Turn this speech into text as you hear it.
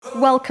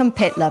Welcome,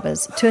 pet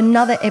lovers, to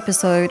another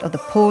episode of the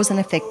Pause and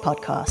Effect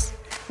podcast,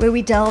 where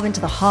we delve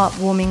into the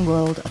heartwarming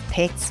world of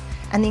pets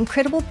and the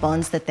incredible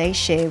bonds that they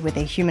share with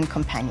their human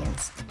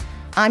companions.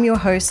 I'm your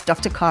host,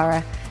 Dr.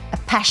 Cara, a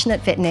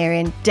passionate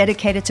veterinarian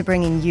dedicated to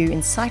bringing you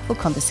insightful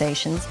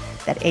conversations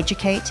that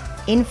educate,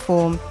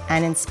 inform,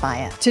 and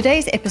inspire.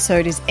 Today's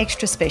episode is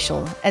extra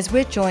special as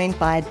we're joined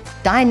by a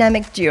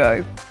dynamic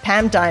duo,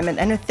 Pam Diamond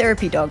and her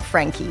therapy dog,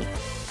 Frankie.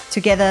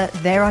 Together,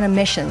 they're on a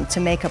mission to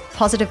make a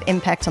positive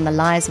impact on the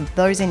lives of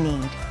those in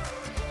need.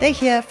 They're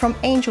here from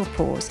Angel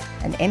Paws,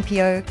 an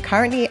NPO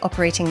currently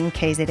operating in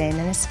KZN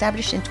and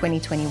established in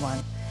 2021.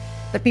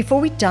 But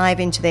before we dive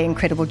into their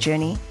incredible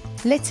journey,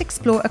 let's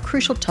explore a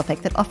crucial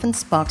topic that often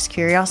sparks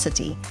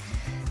curiosity: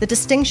 the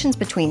distinctions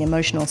between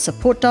emotional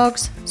support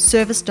dogs,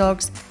 service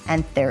dogs,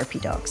 and therapy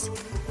dogs.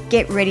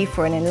 Get ready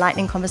for an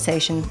enlightening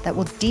conversation that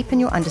will deepen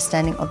your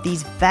understanding of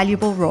these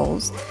valuable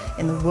roles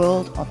in the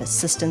world of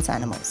assistance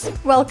animals.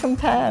 Welcome,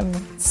 Pam.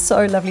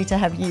 So lovely to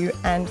have you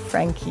and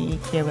Frankie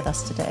here with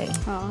us today.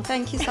 Oh,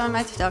 thank you so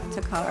much,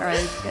 Dr. Cara.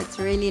 It's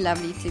really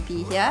lovely to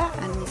be here,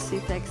 and we're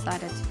super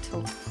excited to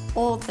talk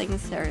all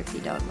things therapy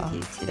dog with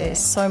you today. There's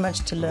so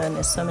much to learn,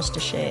 there's so much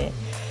to share.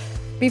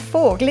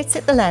 Before, let's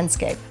set the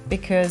landscape,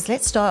 because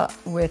let's start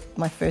with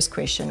my first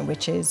question,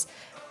 which is,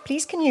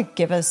 please can you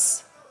give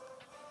us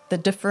the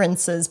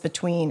differences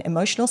between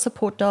emotional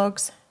support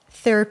dogs,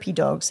 therapy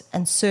dogs,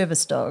 and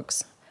service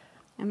dogs?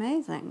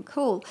 Amazing,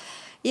 cool.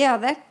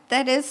 Yeah,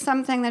 that is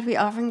something that we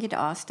often get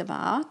asked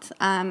about,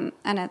 and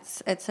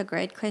it's a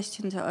great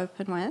question to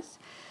open with.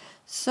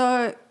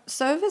 So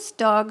service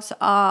dogs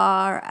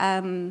are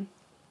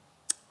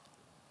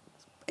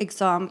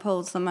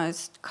examples. The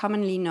most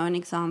commonly known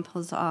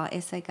examples are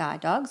SA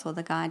guide dogs or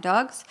the guide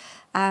dogs.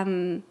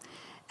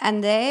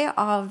 And they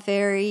are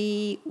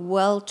very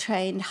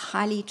well-trained,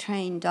 highly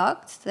trained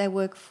dogs. They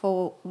work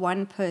for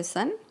one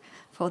person,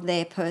 for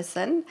their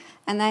person,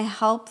 and they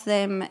help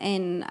them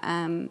in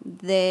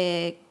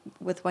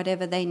with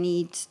whatever they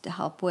need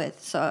help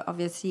with. So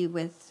obviously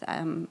with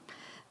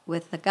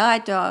the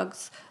guide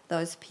dogs,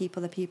 the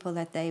people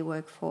that they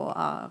work for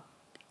are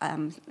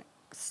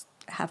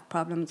have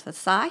problems with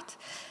sight.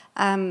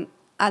 Other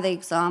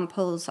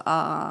examples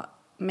are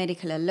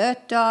medical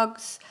alert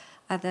dogs.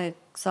 Other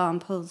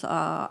examples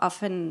are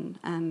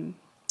often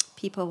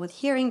people with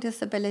hearing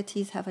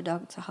disabilities have a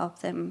dog to help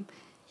them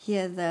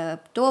hear the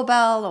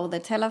doorbell or the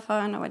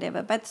telephone or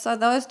whatever. But so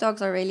those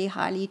dogs are really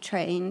highly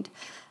trained,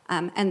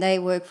 and they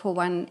work for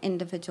one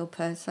individual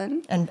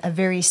person. And a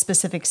very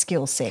specific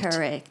skill set.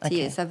 Correct, okay.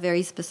 Yes, a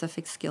very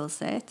specific skill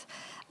set.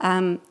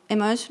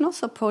 Emotional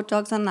support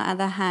dogs, on the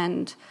other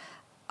hand,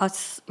 are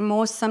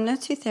more similar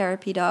to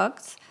therapy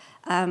dogs,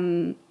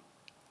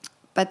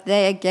 but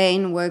they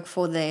again work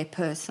for their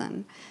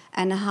person.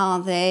 And how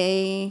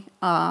they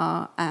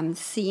are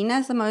seen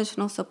as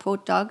emotional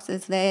support dogs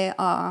is they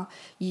are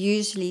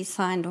usually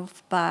signed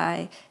off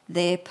by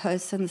their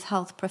person's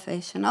health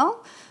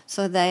professional.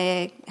 So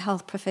their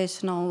health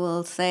professional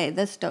will say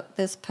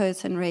this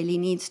person really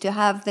needs to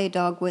have their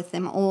dog with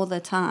them all the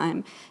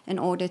time in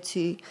order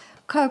to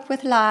cope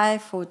with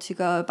life or to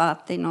go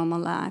about their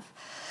normal life.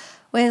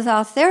 Whereas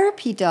our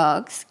therapy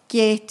dogs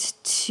get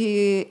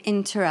to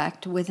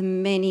interact with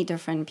many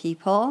different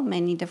people,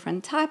 many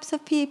different types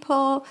of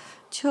people,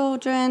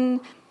 children,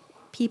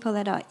 people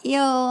that are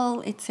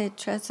ill,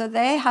 etc. So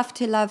they have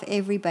to love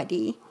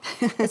everybody.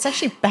 It's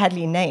actually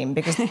badly named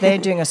because they're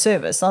doing a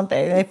service, aren't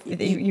they?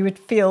 You would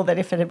feel that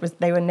if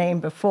they were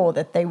named before,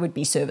 that they would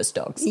be service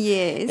dogs.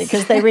 Yes.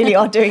 Because they really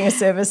are doing a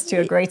service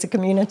to a greater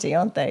community,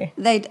 aren't they?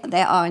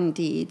 They are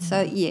indeed. So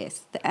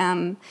yes,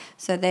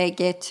 so they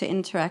get to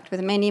interact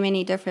with many,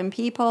 many different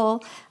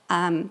people.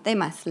 They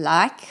must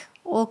like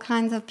all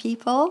kinds of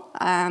people,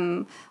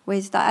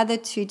 whereas the other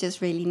two just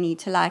really need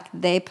to like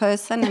their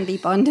person and be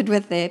bonded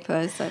with their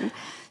person.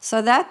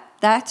 So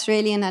that's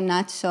really in a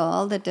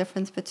nutshell the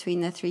difference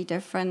between the three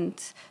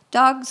different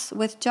dogs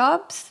with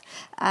jobs.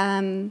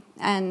 And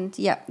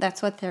yeah,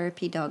 that's what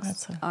therapy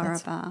dogs are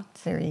about.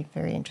 Very,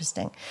 very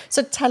interesting.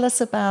 So tell us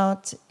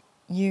about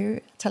you.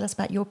 Tell us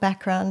about your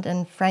background.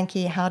 And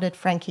Frankie, how did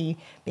Frankie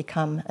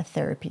become a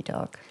therapy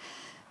dog?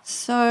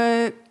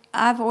 So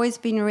I've always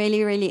been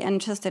really, really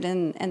interested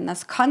in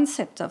this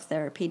concept of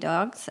therapy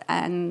dogs,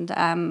 and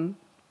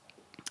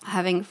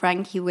having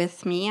Frankie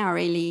with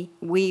me,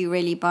 we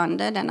really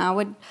bonded, and I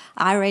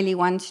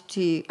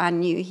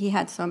knew he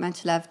had so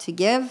much love to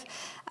give,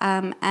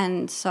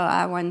 and so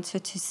I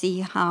wanted to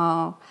see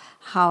how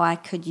I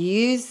could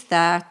use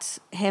that,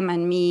 him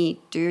and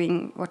me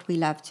doing what we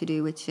love to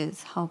do, which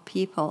is help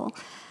people.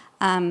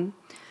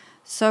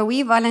 So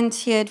we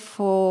volunteered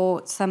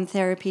for some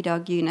therapy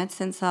dog units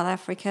in South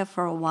Africa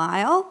for a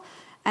while.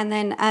 And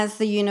then as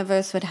the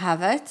universe would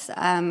have it,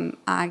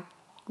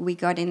 we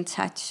got in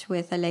touch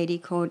with a lady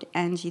called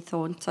Angie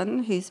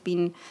Thornton, who's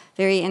been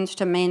very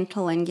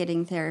instrumental in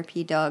getting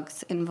therapy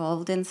dogs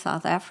involved in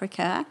South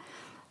Africa.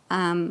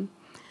 And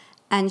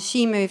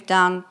she moved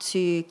down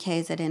to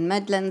KZN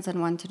Midlands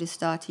and wanted to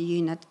start a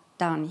unit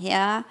down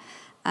here.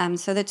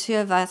 So the two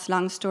of us,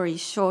 long story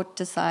short,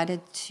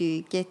 decided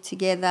to get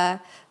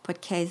together,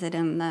 put KZ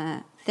in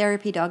the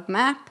therapy dog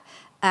map,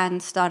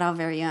 and start our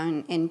very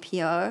own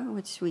NPO,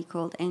 which we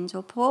called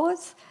Angel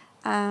Paws,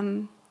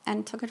 and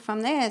took it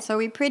from there. So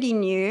we're pretty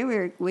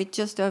new. We're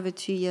just over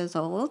 2 years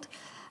old.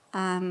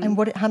 And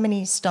how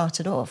many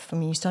started off? I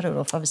mean, you started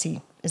off,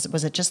 obviously,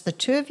 was it just the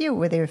two of you, or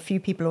were there a few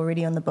people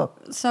already on the book?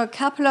 So a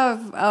couple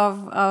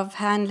of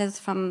handlers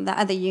from the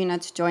other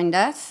units joined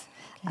us.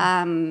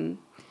 Okay.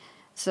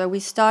 So we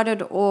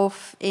started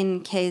off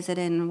in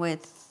KZN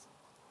with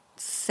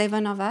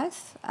 7 of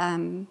us.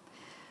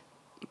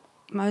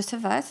 Most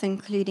of us,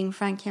 including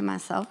Frankie and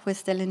myself, were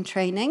still in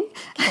training.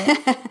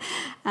 Okay.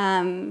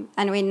 And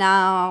we're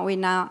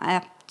now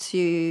up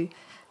to,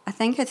 I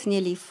think it's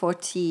nearly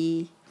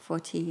 40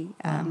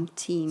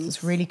 teams. So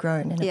it's really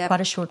grown in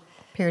quite a short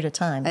period of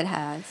time. It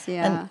has,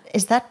 yeah. And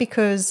is that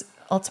because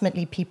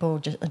ultimately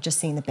people are just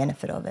seeing the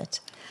benefit of it?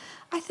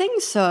 I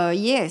think so,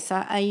 yes.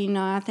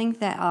 I think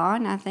they are,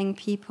 and I think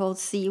people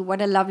see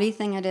what a lovely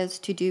thing it is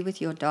to do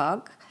with your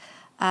dog.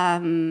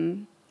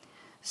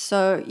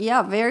 So,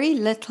 yeah, very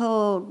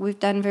little. We've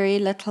done very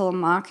little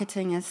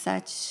marketing as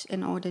such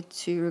in order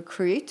to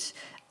recruit.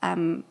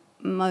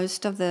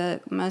 Most of the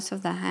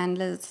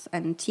handlers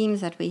and teams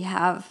that we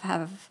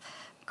have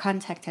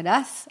contacted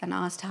us and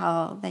asked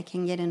how they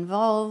can get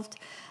involved.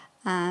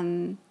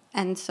 And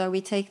so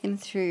we take them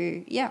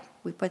through,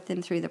 we put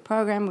them through the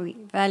program, we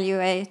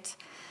evaluate,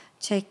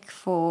 check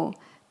for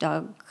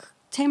dog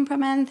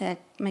temperament, that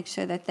make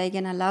sure that they're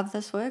going to love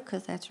this work,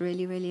 because that's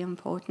really, really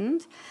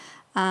important.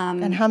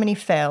 And how many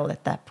fail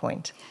at that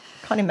point?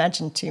 Can't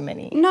imagine too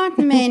many. Not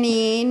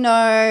many, no.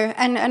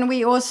 And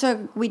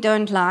we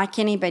don't like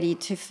anybody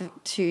to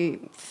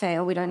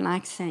fail. We don't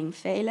like saying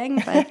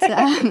failing, but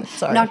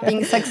not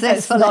being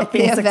successful not at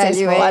being the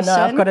successful. evaluation. I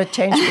know, I've got to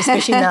change,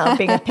 especially now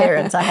being a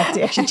parent, I have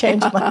to actually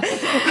change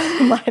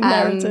my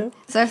narrative.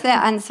 So if they're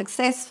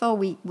unsuccessful,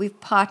 we've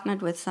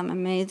partnered with some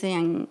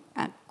amazing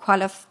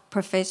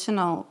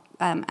professional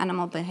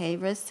animal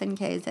behaviorists in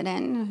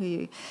KZN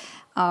who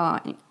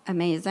are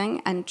amazing,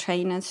 and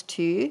trainers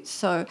too.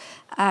 So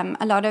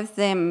a lot of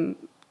them,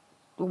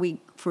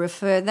 we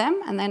refer them,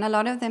 and then a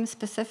lot of them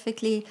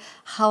specifically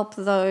help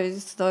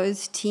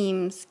those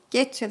teams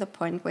get to the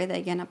point where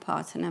they're going to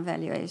pass an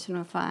evaluation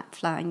with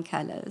flying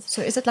colours.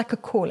 So is it like a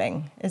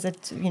calling? Is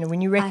it, when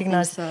you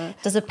recognize, so.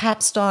 Does it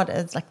perhaps start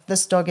as like,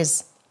 this dog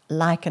is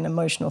like an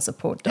emotional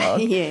support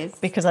dog? Yes.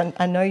 Because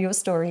I know your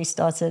story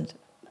started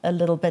a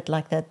little bit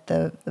like that,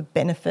 the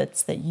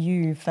benefits that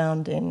you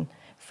found in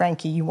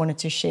Frankie, you wanted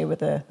to share with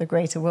the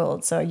greater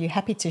world. So are you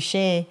happy to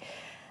share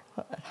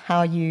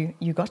how you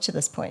got to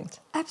this point?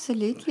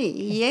 Absolutely,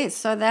 yes.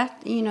 So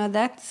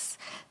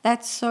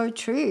that's so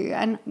true.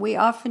 And we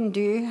often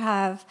do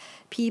have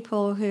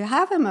people who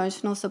have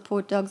emotional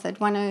support dogs that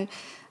want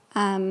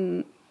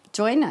to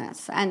join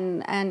us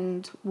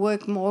and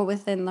work more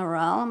within the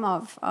realm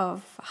of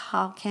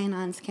how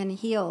canines can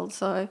heal.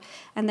 So,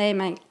 and they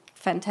make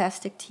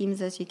fantastic teams,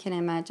 as you can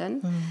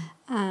imagine.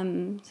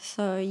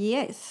 So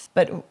yes.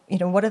 But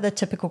what are the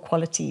typical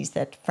qualities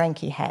that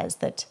Frankie has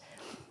that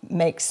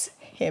makes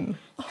him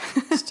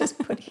just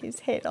put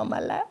his head on my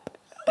lap?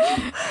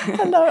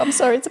 No, I'm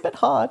sorry, it's a bit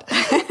hard.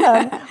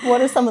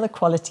 What are some of the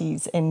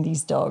qualities in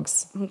these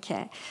dogs?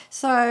 Okay,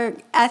 so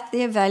at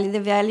the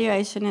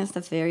evaluation is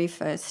the very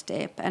first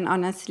step, and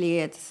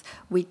honestly,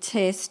 we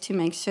test to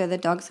make sure the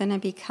dog's going to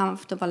be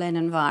comfortable in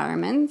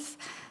environments.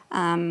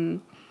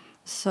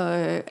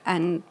 So,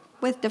 and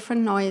with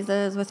different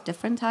noises, with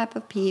different type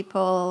of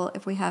people.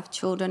 If we have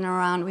children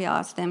around, we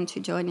ask them to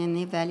join in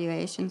the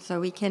evaluation so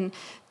we can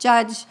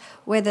judge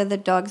whether the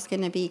dog's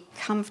going to be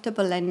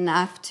comfortable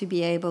enough to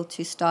be able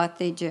to start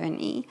their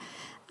journey.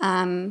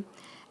 And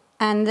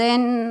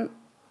then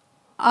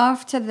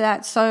after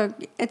that, so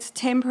it's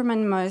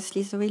temperament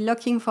mostly, so we're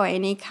looking for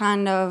any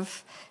kind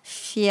of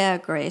fear,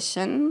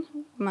 aggression.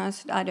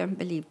 I don't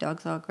believe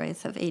dogs are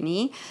aggressive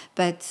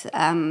but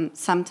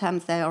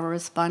sometimes they'll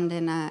respond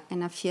in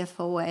a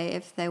fearful way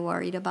if they're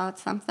worried about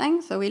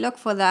something. So we look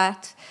for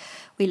that.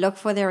 We look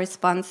for their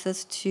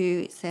responses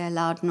to, say, a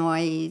loud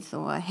noise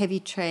or a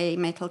heavy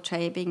metal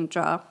tray being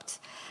dropped.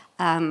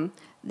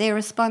 Their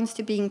response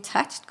to being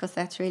touched, because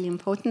that's really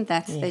important.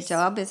 That's their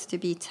job, is to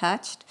be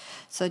touched.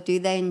 So do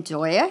they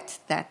enjoy it?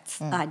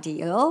 That's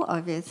ideal.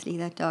 Obviously,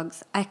 that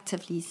dogs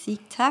actively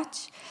seek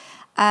touch.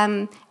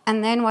 And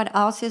then what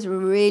else is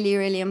really,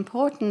 really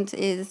important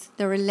is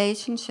the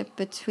relationship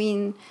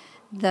between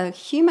the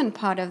human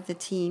part of the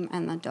team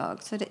and the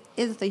dog. So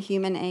is the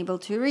human able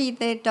to read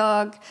their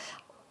dog?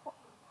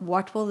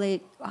 What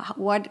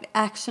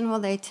action will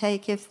they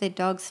take if their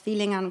dog's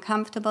feeling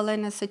uncomfortable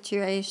in a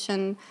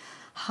situation?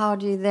 How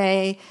do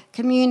they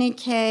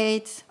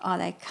communicate? Are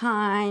they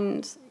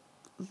kind?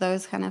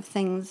 Those kind of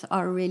things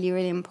are really,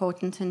 really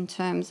important in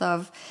terms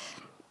of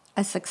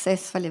a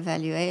successful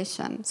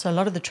evaluation. So a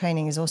lot of the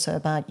training is also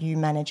about you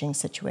managing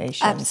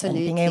situations.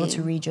 Absolutely. And being able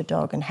to read your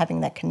dog and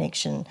having that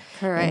connection.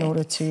 Correct. In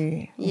order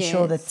to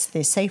ensure that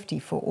there's safety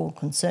for all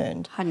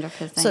concerned.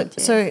 100%.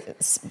 So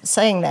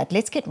saying that,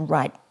 let's get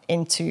right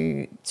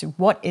into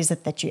what is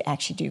it that you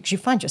actually do, because you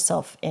find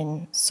yourself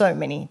in so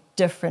many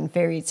different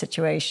varied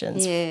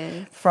situations.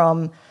 Yes.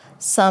 From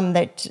some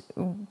that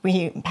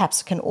we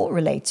perhaps can all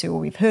relate to or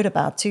we've heard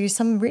about, to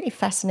some really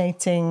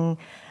fascinating,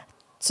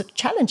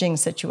 challenging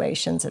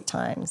situations at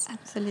times.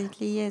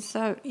 Absolutely, yes.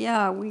 So,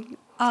 So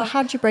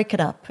how do you break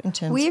it up in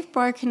terms? We've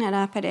broken it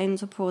up at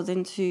Angel Paws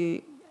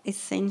into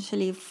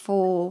essentially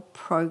 4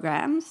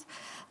 programs.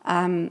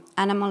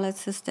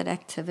 Animal-assisted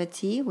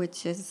activity,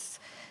 which is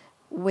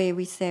where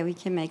we say we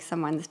can make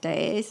someone's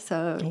day.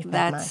 So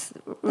that's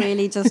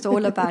really just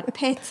all about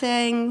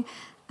petting,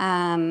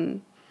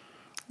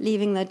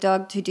 leaving the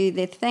dog to do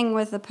their thing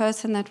with the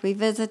person that we're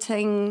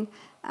visiting,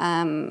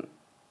 and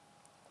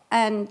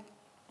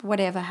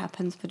whatever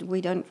happens, but we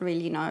don't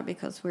really know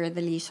because we're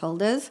the leash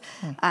holders,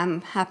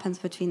 happens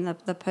between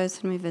the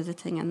person we're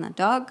visiting and the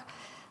dog.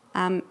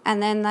 And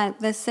then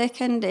the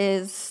second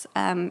is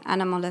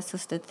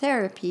animal-assisted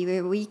therapy,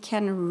 where we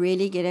can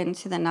really get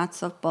into the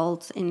nuts of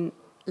bolts in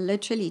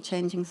literally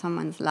changing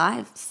someone's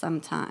lives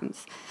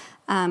sometimes.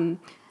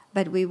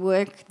 But we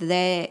work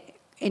there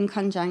in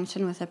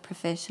conjunction with a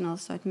professional.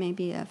 So it may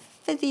be a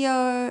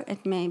physio,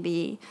 it may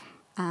be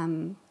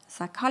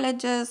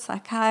psychologists,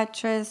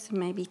 psychiatrists,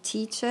 maybe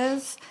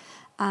teachers.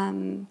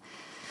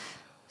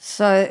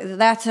 So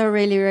that's a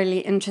really, really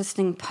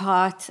interesting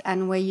part,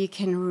 and where you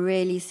can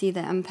really see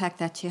the impact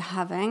that you're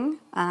having,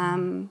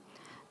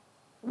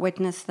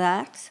 witness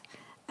that.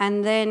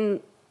 And then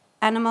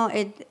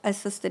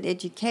animal-assisted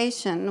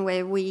education,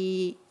 where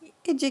we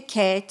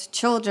educate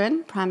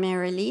children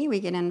primarily. We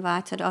get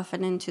invited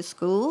often into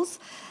schools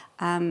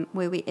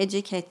where we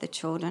educate the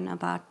children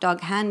about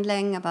dog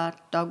handling,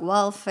 about dog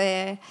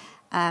welfare,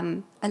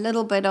 a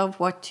little bit of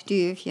what to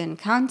do if you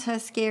encounter a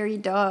scary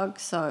dog,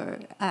 so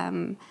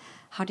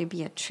how to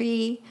be a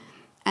tree.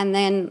 And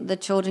then the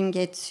children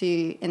get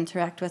to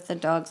interact with the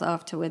dogs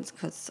afterwards,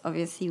 because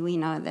obviously we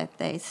know that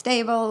they're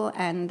stable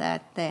and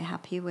that they're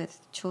happy with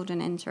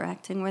children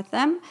interacting with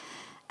them.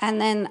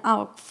 And then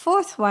our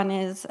 4th one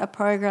is a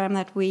program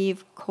that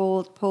we've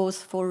called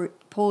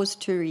Pause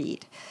to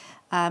Read.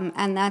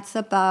 And that's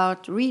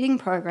about reading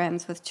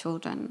programs with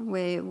children,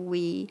 where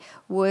we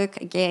work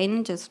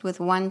again just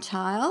with one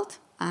child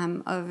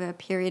over a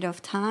period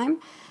of time.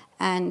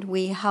 And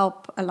we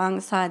help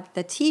alongside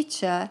the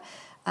teacher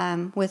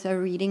with a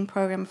reading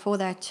program for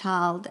that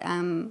child,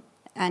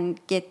 and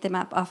get them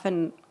up.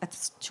 Often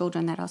it's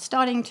children that are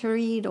starting to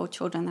read or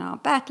children that are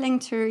battling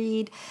to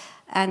read,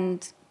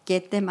 and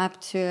get them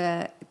up to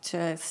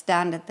a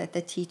standard that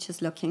the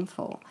teacher's looking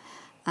for.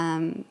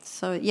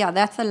 So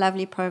that's a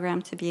lovely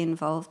program to be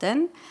involved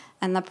in.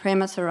 And the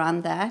premise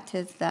around that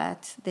is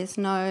that there's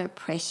no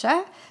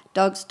pressure.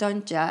 Dogs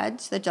don't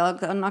judge. The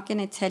dogs are not going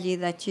to tell you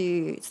that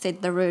you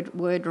said the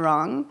word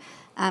wrong.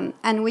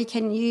 And we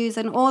can use,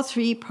 in all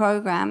 3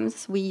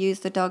 programs, we use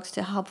the dogs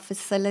to help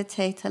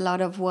facilitate a lot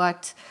of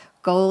what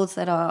goals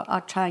that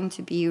are trying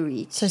to be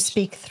reached. So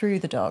speak through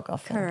the dog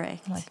often.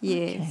 Correct.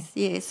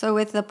 Yes. So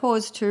with the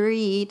Pause to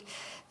Read,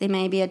 there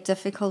may be a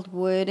difficult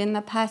word in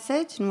the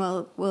passage, and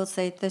we'll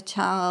say to the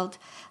child,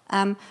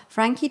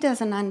 Frankie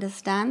doesn't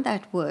understand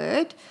that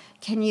word.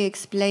 Can you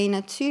explain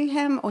it to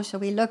him, or shall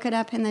we look it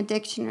up in the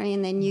dictionary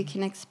and then you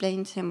can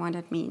explain to him what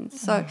it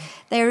means? So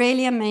they're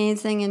really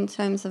amazing in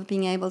terms of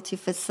being able to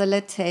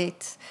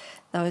facilitate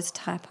those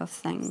type of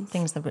things.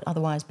 Things that would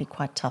otherwise be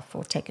quite tough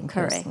or taken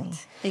personally.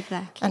 Correct,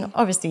 exactly. And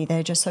obviously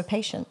they're just so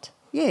patient.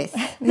 Yes,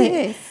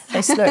 They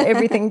slow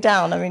everything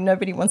down. I mean,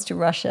 nobody wants to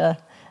rush a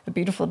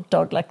beautiful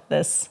dog like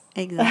this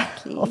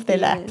off their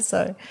lap.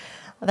 So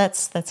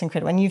that's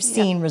incredible. And you've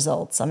seen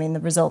results. I mean, the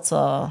results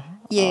are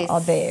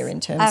there in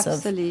terms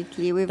of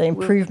the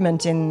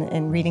improvement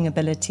in reading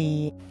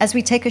ability. As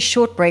we take a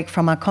short break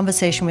from our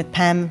conversation with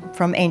Pam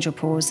from Angel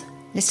Paws,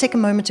 let's take a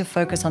moment to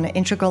focus on an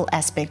integral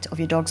aspect of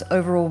your dog's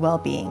overall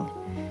well-being.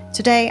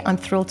 Today, I'm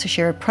thrilled to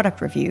share a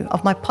product review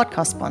of my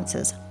podcast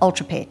sponsors,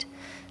 UltraPet,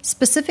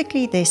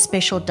 specifically their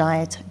special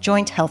diet,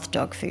 Joint Health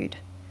Dog Food.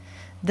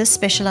 This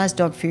specialized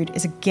dog food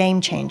is a game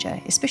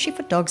changer, especially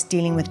for dogs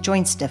dealing with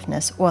joint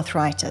stiffness or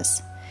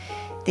arthritis.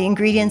 The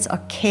ingredients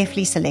are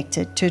carefully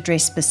selected to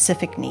address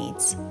specific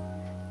needs.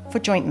 For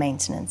joint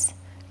maintenance,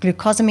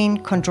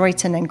 glucosamine,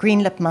 chondroitin, and green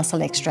lip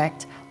mussel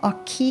extract are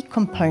key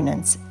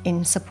components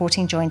in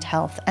supporting joint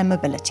health and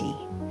mobility.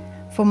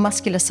 For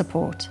muscular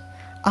support,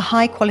 a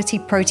high-quality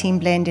protein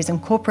blend is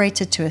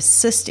incorporated to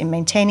assist in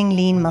maintaining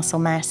lean muscle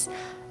mass,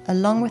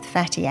 along with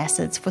fatty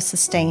acids for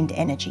sustained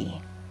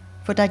energy.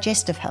 For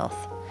digestive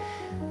health,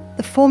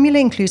 the formula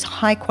includes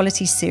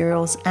high-quality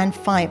cereals and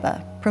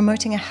fiber,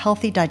 promoting a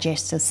healthy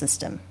digestive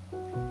system.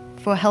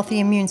 For a healthy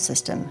immune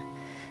system,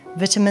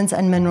 vitamins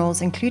and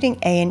minerals, including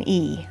A and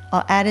E,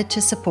 are added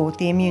to support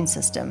the immune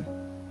system.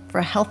 For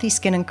a healthy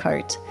skin and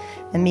coat,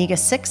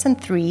 omega-6 and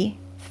 3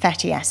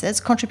 fatty acids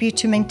contribute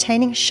to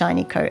maintaining a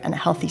shiny coat and a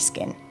healthy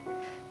skin.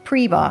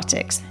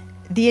 Prebiotics.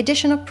 The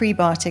addition of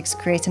prebiotics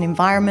creates an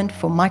environment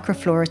for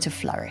microflora to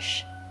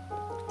flourish.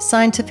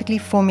 Scientifically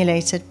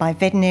formulated by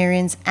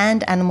veterinarians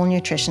and animal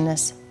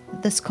nutritionists,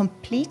 this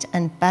complete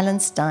and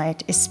balanced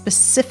diet is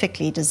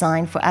specifically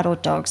designed for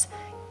adult dogs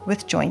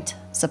with joint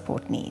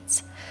support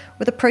needs.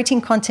 With a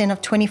protein content of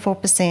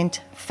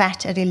 24%,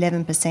 fat at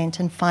 11%,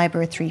 and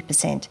fiber at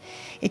 3%,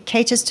 it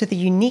caters to the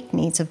unique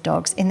needs of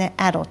dogs in their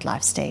adult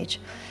life stage,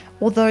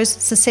 or those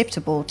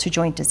susceptible to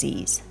joint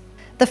disease.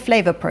 The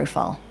flavor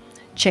profile: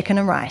 chicken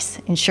and rice,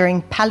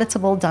 ensuring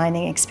palatable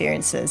dining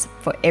experiences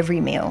for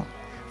every meal.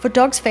 For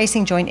dogs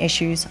facing joint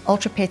issues,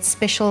 UltraPet's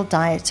Special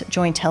Diet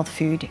Joint Health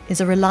Food is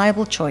a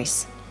reliable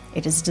choice.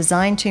 It is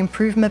designed to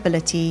improve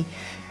mobility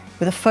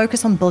with a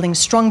focus on building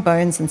strong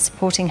bones and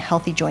supporting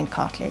healthy joint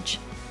cartilage.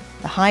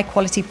 The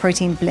high-quality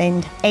protein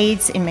blend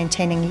aids in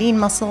maintaining lean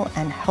muscle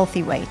and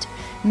healthy weight,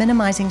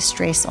 minimizing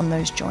stress on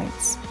those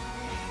joints.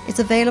 It's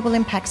available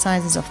in pack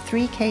sizes of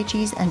 3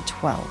 kgs and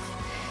 12.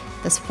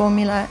 This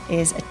formula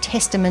is a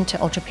testament to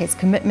UltraPet's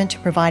commitment to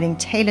providing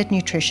tailored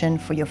nutrition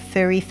for your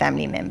furry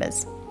family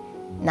members.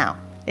 Now,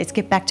 let's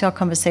get back to our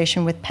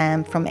conversation with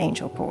Pam from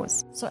Angel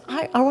Paws. So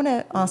I want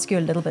to ask you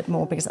a little bit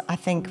more, because I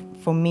think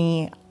for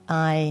me,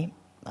 I'm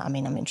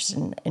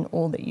interested in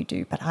all that you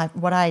do, but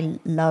what I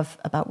love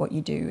about what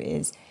you do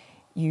is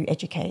you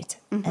educate.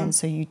 Mm-hmm. And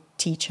so you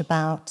teach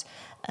about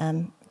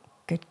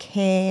good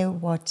care,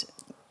 what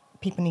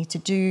people need to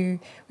do,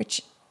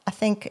 which I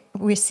think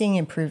we're seeing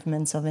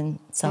improvements of in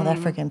South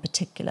Africa in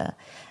particular.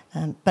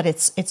 But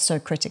it's so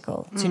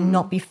critical to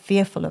not be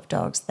fearful of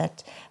dogs,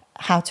 that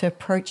how to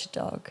approach a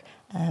dog,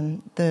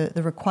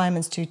 the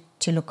requirements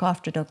to look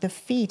after a dog, the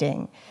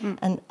feeding.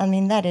 And I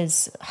mean, that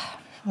is,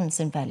 it's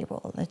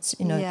invaluable. It's,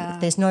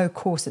 There's no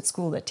course at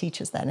school that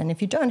teaches that. And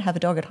if you don't have a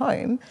dog at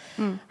home,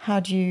 how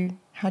do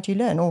you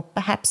learn? Or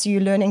perhaps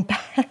you're learning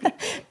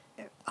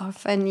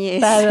often,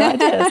 yes.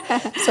 bad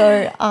ideas.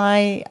 So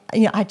I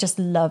just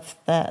love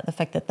the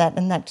fact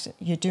that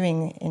you're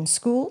doing in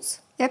schools.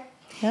 Yep.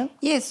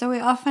 Yeah, so we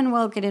often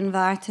will get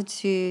invited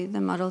to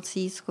the Model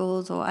T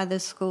schools or other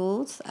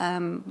schools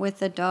with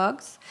the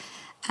dogs.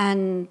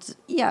 And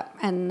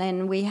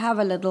then we have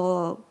a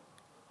little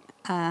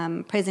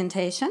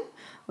presentation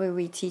where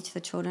we teach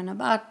the children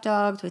about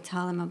dogs, we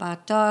tell them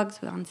about dogs,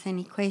 we answer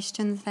any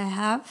questions they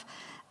have,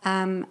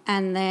 and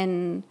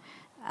then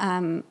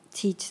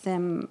teach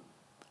them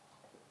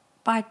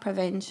bite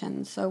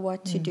prevention. So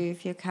what to do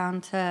if you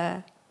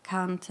counter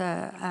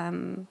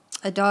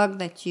a dog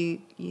that you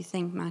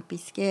think might be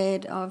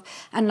scared of.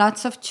 And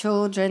lots of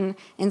children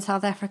in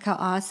South Africa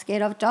are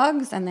scared of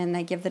dogs, and then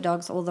they give the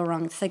dogs all the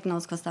wrong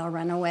signals because they'll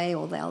run away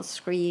or they'll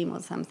scream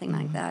or something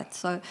like that.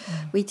 So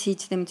we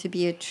teach them to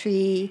be a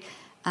tree,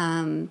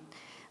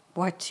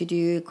 what to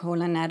do,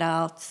 call an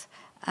adult,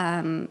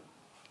 and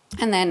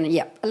then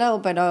a little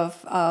bit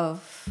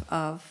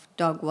of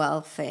dog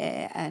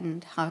welfare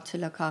and how to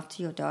look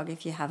after your dog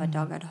if you have a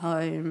dog at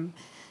home.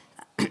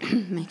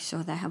 Make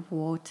sure they have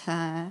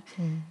water.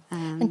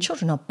 And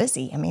children are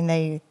busy. I mean,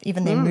 their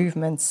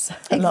movements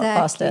a lot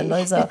faster. And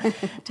those are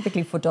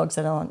typically for dogs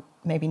that aren't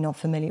maybe not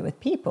familiar with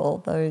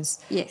people. Those,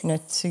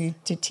 to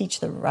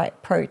teach the right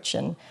approach.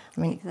 And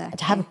I mean,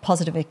 to have a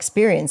positive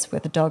experience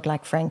with a dog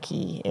like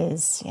Frankie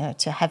is,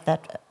 to have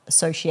that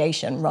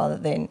association rather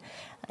than,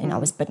 I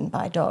was bitten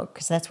by a dog,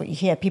 because that's what you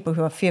hear. People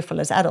who are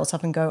fearful as adults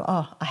often go,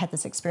 I had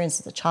this experience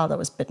as a child, I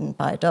was bitten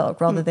by a dog,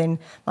 rather than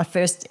my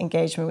first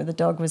engagement with a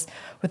dog was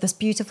with this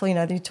beautiful,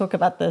 they talk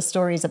about the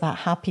stories about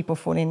how people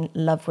fall in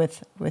love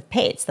with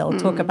pets. They'll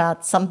talk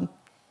about some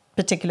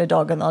particular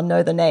dog and I'll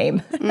know the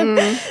name.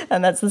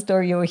 And that's the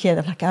story you'll hear.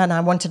 They're like, and I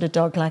wanted a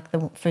dog like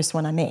the first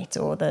one I met,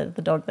 or the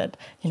dog that,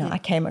 I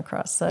came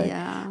across. So,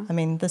 I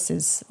mean, this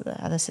is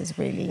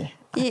really...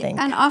 I think.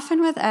 And often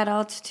with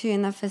adults too,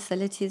 in the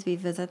facilities we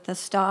visit, the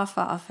staff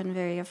are often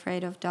very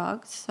afraid of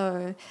dogs.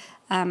 So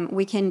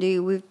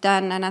we've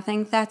done, and I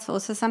think that's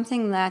also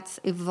something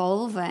that's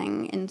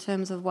evolving in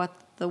terms of what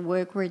the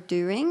work we're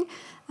doing,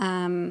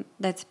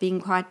 that's been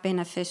quite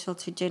beneficial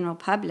to general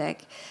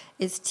public,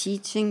 is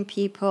teaching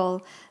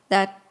people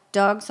that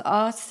dogs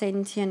are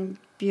sentient,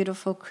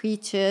 beautiful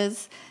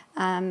creatures,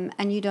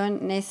 and you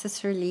don't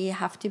necessarily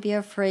have to be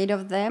afraid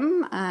of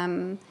them.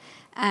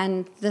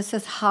 And this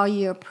is how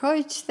you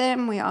approach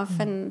them. We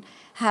often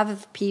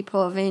have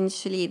people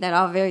eventually that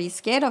are very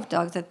scared of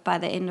dogs, that by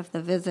the end of the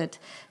visit,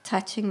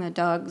 touching the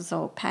dogs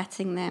or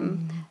patting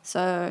them.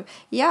 So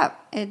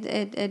it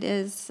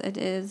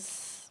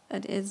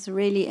is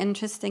really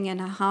interesting in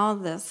how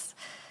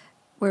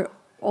we're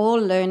all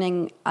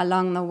learning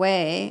along the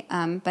way,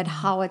 but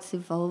how it's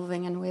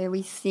evolving and where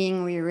we're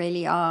seeing we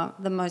really are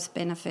the most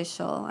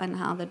beneficial, and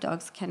how the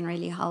dogs can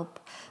really help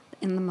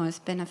in the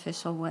most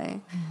beneficial way.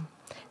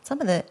 Some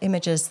of the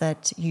images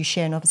that you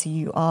share, and obviously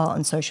you are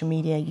on social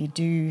media, you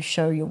do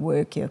show your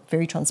work, you're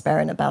very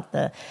transparent about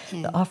the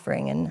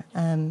offering,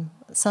 and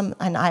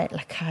and I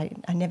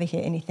never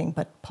hear anything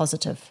but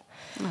positive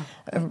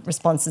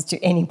responses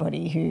to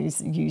anybody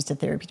who's used a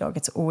therapy dog.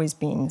 It's always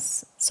been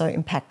so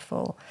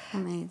impactful.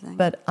 Amazing.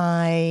 But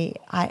I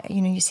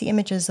you see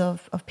images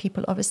of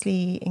people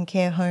obviously in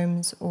care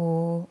homes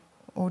or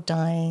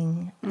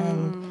dying,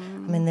 and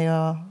I mean there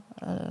are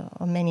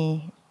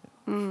many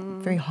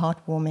very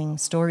heartwarming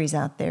stories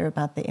out there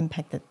about the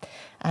impact that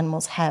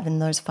animals have in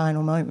those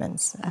final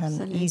moments,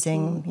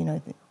 easing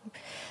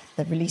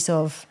the release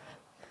of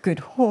good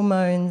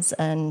hormones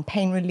and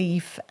pain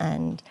relief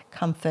and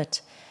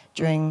comfort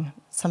during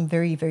some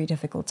very, very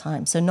difficult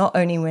times. So not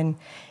only when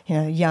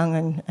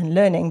young and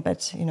learning,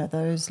 but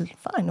those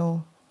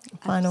final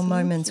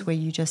moments where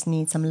you just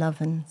need some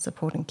love and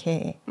support and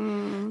care.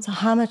 So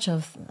how much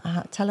of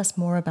tell us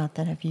more about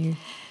that have you?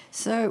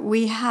 So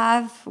we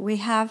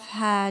have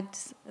had,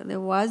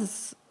 there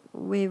was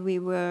where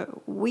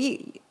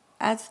we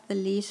as the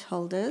leash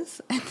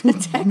holders and the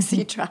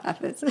taxi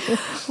drivers,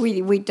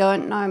 we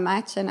don't know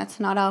much, and it's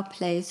not our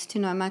place to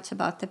know much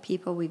about the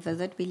people we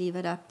visit. We leave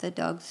it up to the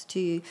dogs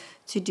to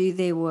do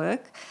their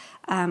work.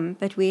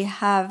 But we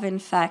have, in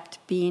fact,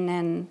 been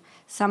in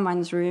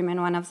someone's room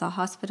in one of the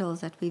hospitals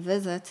that we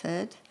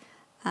visited.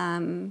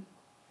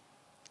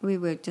 We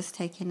were just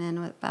taken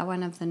in by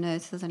one of the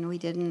nurses, and we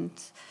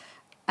didn't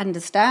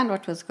understand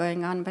what was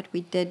going on, but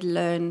we did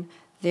learn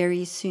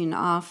very soon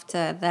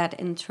after that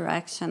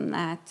interaction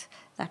that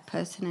that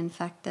person, in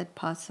fact, did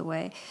pass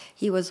away.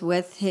 He was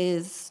with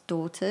his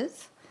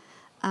daughters.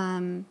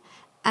 And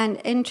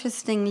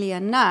interestingly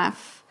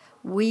enough,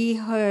 we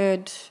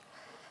heard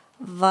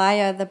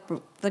via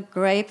the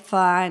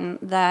grapevine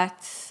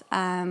that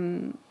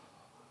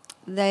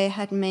they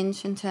had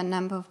mentioned to a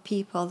number of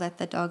people that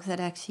the dogs had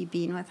actually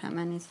been with him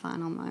in his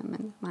final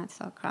moment. I might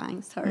start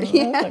crying, sorry.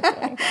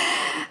 Okay.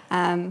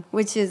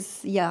 Which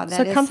is, that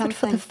so is comfort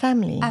for the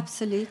family.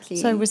 Absolutely.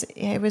 So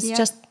it was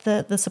just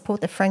the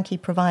support that Frankie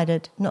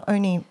provided, not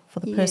only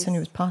for the person who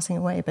was passing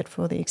away, but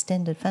for the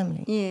extended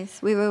family.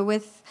 Yes, we were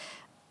with,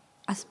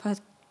 I suppose,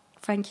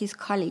 Frankie's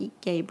colleague,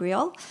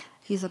 Gabriel,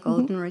 who's a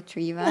golden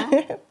retriever.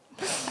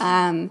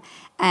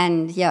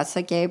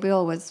 So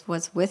Gabriel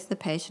was with the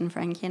patient.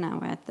 Frankie and I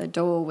were at the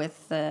door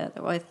with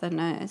the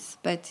nurse.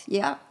 But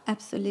yeah,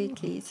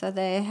 absolutely. So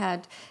they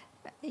had,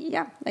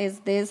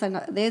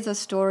 there's a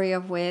story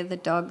of where the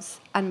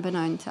dogs,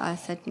 unbeknown to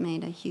us, had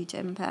made a huge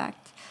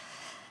impact.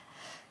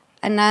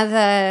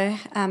 Another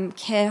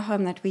care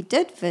home that we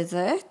did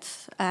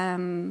visit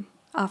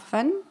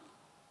often,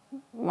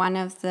 one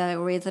of the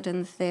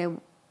residents there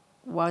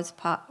was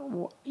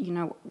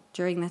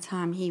during the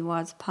time he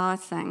was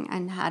passing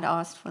and had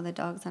asked for the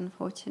dogs.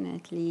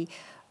 Unfortunately,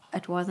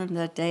 it wasn't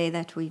the day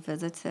that we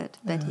visited,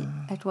 but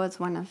it was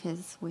one of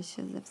his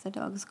wishes if the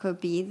dogs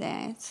could be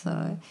there.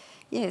 So,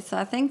 so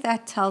I think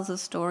that tells a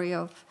story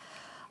of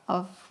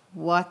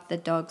what the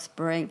dogs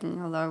bring,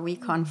 although we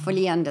can't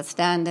fully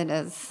understand it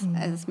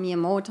as mere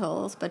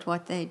mortals, but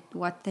what they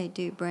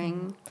do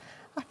bring.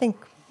 I think,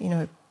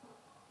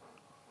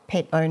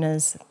 pet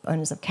owners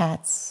of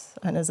cats,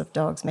 owners of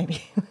dogs,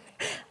 maybe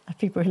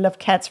people who love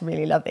cats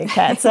really love their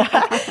cats,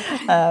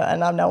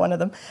 and I'm not one of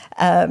them.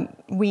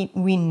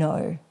 We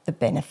know the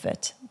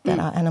benefit that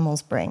our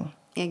animals bring.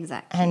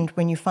 Exactly. And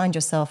when you find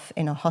yourself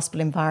in a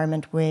hospital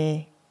environment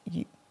where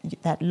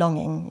that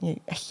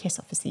longing, yes,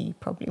 obviously you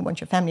probably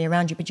want your family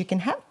around you, but you can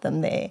have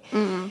them there.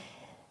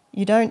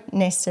 You don't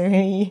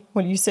necessarily,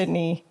 you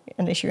certainly,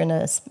 unless you're in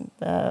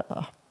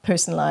a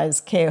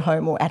personalized care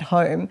home or at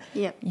home,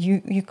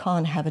 you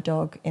can't have a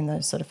dog in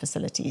those sort of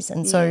facilities.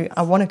 And so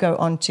I want to go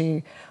on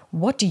to,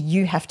 what do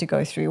you have to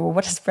go through, or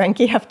what does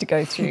Frankie have to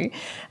go through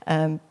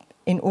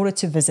in order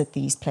to visit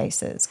these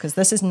places? Because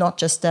this is not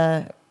just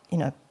a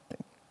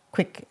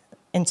quick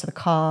into the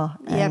car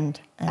and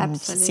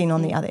seen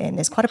on the other end.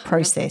 There's quite a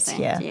process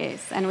here.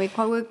 Yes, and we're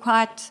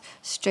quite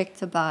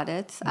strict about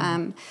it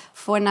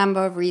for a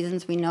number of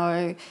reasons. We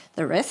know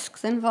the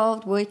risks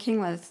involved. Working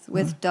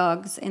with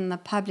dogs in the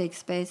public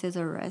space is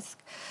a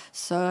risk.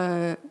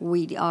 So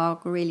we are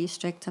really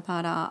strict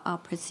about our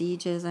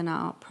procedures and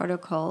our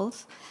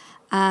protocols.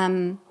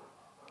 And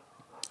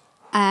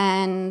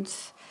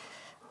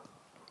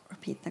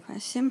repeat the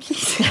question,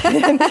 please.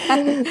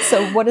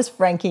 So what does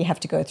Frankie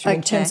have to go through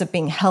in terms of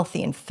being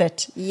healthy and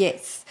fit?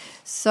 Yes.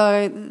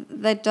 So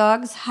the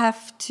dogs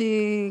have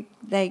to,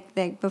 they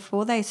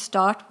before they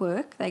start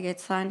work, they get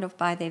signed off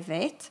by their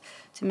vet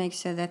to make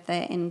sure that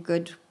they're in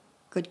good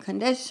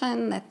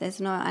condition, that there's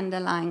no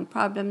underlying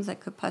problems that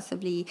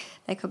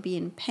they could be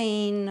in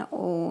pain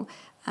or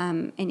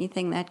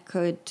anything that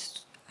could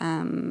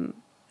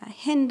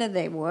hinder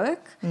their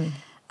work.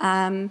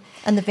 And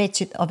the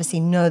vets obviously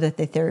know that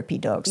they're therapy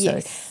dogs.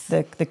 So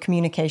the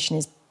communication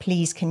is,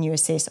 please, can you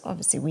assess?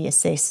 Obviously, we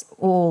assess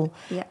all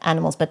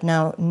animals, but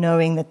now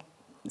knowing that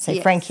say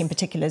Yes. Frankie in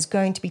particular, is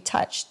going to be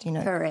touched,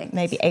 Correct.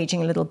 maybe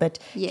aging a little bit,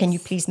 can you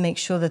Yes. please make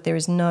sure that there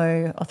is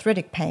no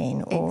arthritic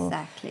pain? Or,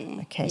 Exactly.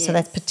 Okay, Yes. so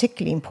that's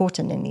particularly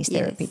important in these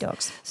therapy Yes.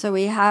 dogs. So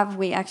we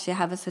actually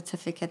have a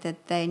certificate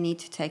that they need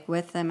to take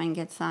with them and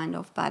get signed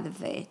off by the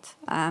vet.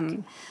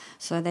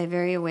 So they're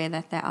very aware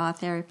that they are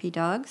therapy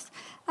dogs.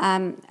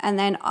 And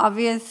then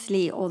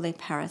obviously all their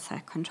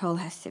parasite control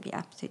has to be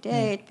up to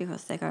date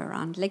because they go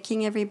around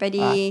licking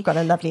everybody. Got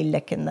a lovely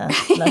lick in the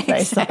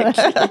face.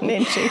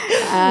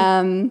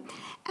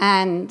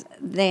 And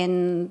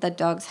then the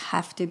dogs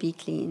have to be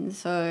clean.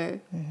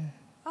 So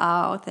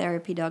our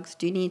therapy dogs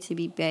do need to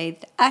be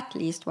bathed at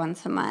least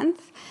once a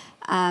month.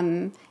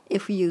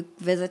 If you're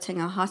visiting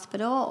a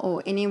hospital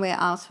or anywhere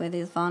else where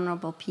there's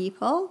vulnerable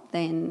people,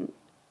 then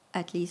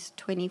at least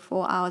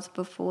 24 hours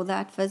before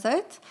that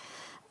visit.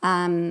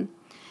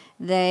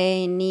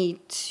 They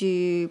need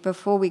to,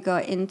 before we go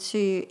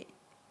into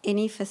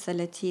any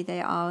facility,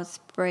 they are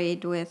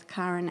sprayed with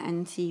Kirin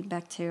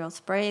antibacterial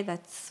spray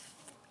that's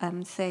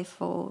safe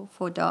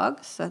for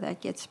dogs. So that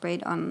gets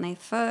sprayed on their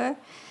fur.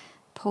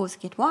 Paws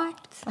get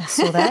wiped. I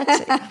saw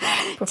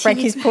that.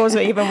 Frankie's paws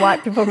were even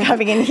wiped before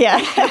coming in here.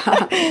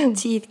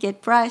 Teeth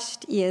get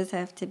brushed. Ears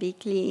have to be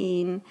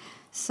clean.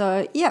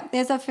 So, yeah,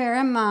 there's a fair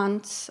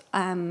amount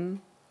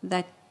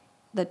that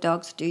the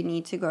dogs do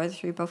need to go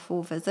through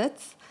before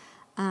visits.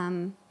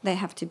 They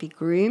have to be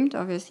groomed,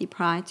 obviously,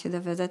 prior to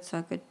the visit, so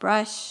a good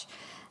brush.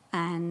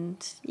 And,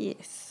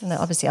 yes. And they're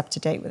obviously up to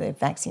date with their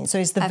vaccine. So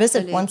is the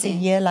visit once a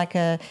year like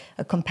a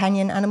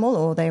companion animal,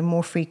 or are they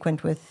more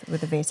frequent with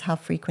the vets? How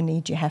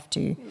frequently do you have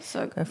to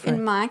go for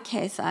in my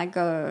case, I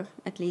go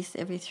at least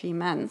every 3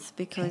 months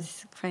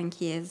because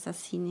Frankie is a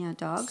senior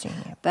dog.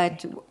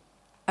 But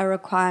a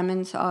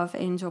requirement of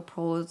Angel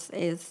Paws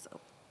is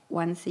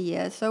once a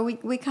year. So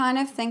we kind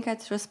of think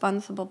it's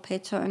responsible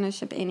pet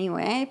ownership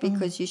anyway,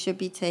 because you should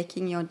be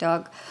taking your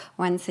dog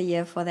once a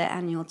year for their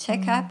annual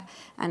checkup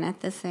and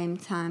at the same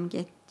time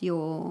get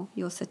your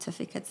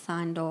certificate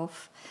signed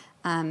off.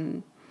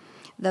 When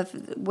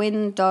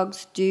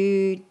dogs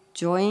do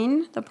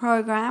join the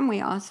program, we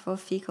ask for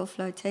fecal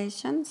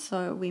flotation,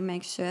 so we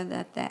make sure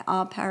that they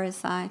are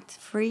parasite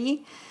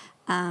free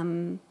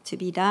to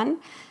be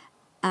done.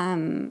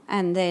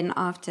 And then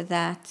after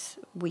that,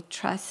 we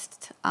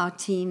trust our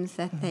teams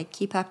that they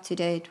keep up to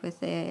date with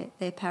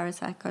their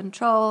parasite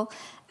control,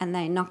 and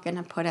they're not going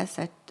to put us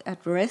at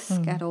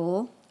risk at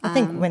all. I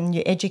think when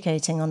you're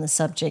educating on the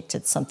subject,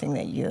 it's something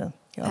that you're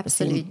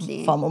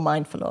obviously far more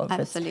mindful of.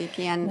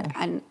 Absolutely,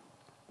 and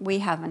we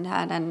haven't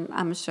had, and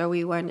I'm sure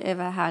we won't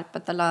ever have,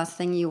 but the last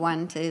thing you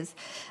want is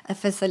a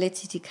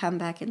facility to come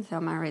back and say,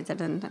 my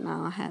resident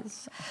now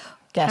has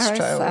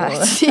gastro.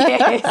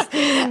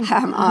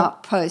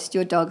 Post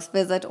your dog's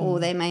visit, or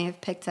they may have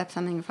picked up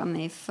something from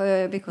their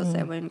fur because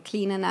they weren't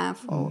clean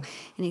enough or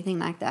anything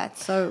like that.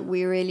 So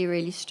we're really,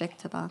 really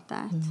strict about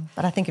that.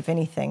 But I think if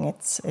anything,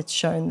 it's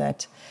shown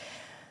that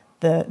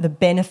the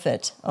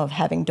benefit of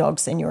having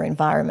dogs in your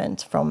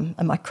environment from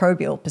a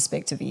microbial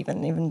perspective,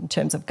 even in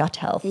terms of gut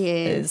health,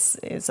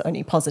 is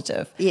only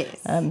positive.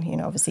 Yes.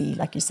 Obviously,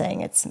 like you're saying,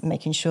 it's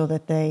making sure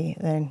that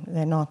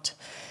they're not.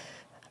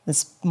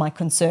 This my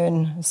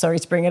concern. Sorry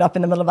to bring it up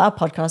in the middle of our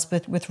podcast,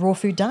 but with raw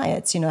food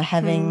diets,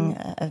 having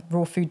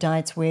raw food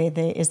diets where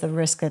there is the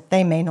risk that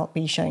they may not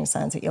be showing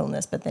signs of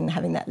illness, but then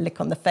having that lick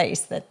on the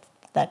face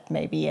that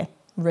may be a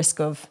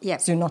risk of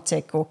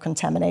zoonotic or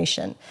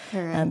contamination.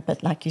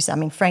 But like you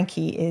said,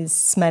 Frankie is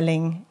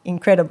smelling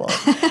incredible.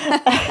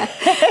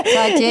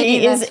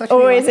 He is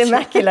always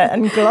immaculate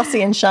and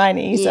glossy and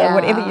shiny. So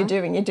whatever you're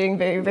doing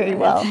very, very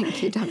well.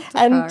 Thank you, Dr.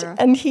 Cara.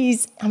 And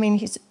he's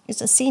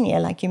a senior,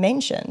 like you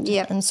mentioned.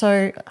 Yeah. And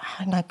so,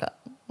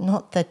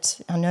 not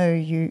that I know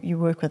you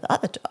work with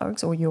other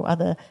dogs or your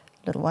other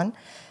little one.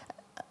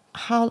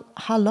 How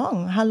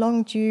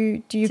long do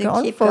you go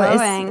on for?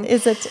 Going.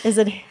 Is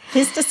it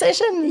his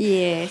decision?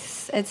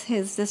 Yes, it's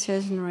his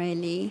decision,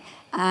 really.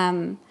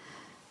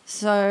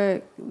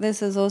 So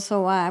this is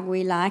also why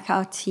we like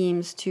our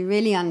teams to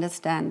really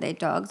understand their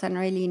dogs and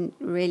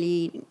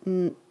really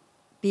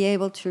be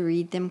able to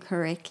read them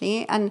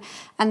correctly, and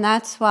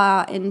that's why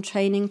our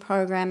in-training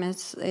program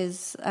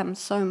is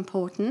so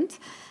important.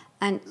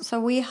 And so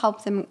we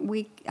help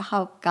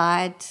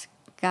guide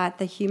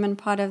the human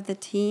part of the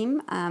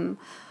team.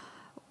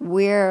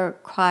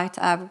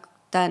 I've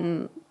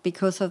done,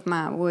 because of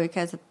my work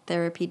as a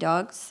therapy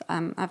dogs,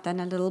 I've done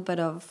a little bit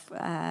of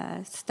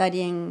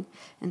studying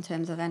in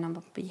terms of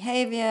animal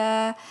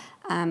behavior,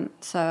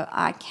 so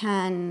I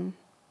can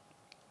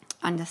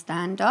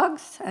understand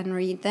dogs and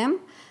read them.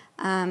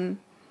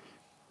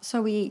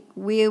 So we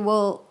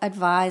will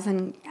advise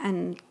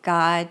and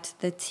guide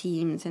the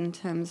teams in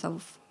terms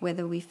of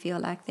whether we feel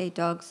like their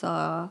dogs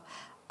are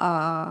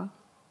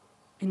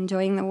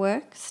enjoying the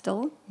work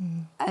still,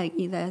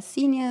 either as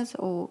seniors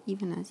or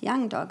even as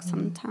young dogs.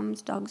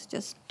 Sometimes dogs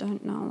just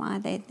don't know why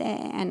they're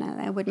there, and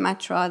they would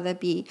much rather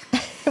be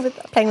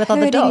playing with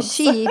other dogs,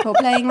 sheep, or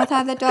playing with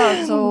other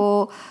dogs,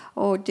 or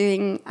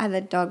doing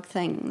other dog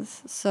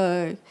things.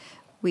 So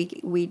we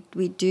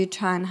do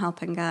try and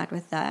help and guide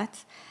with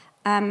that.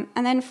 And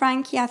then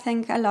Frankie, I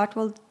think a lot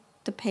will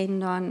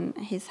depend on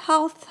his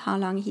health, how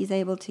long he's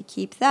able to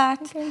keep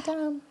that,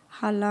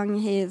 how long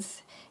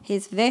his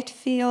vet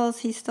feels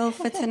he's still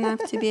fit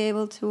enough to be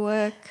able to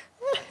work.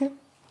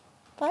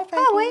 Bye, Frankie.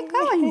 Oh, where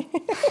are you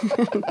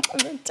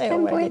going? Tail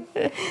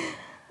wagging.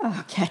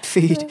 Oh, cat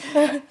food.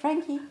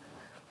 Frankie,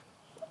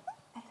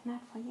 that's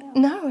not for you.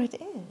 No, it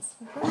is.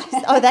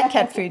 Oh, that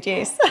cat food,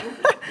 yes.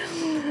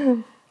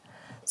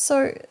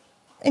 So,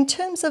 in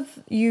terms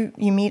of you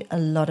meet a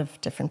lot of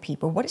different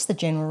people. What is the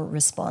general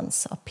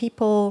response? Are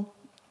people,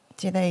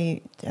 do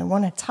they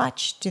want to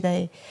touch? Do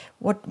they,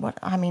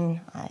 I mean,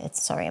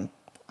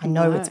 I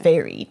know it's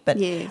varied, but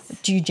yes.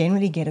 Do you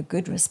generally get a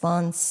good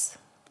response?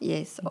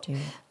 Yes.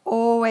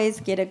 Always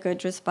get a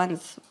good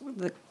response.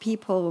 The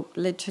people,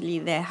 literally,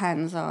 their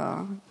hands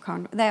are,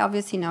 they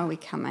obviously know we're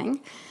coming.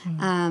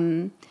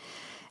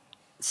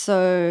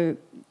 So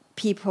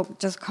people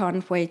just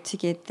can't wait to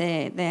get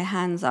their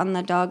hands on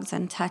the dogs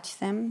and touch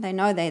them. They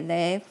know they're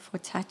there for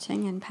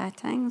touching and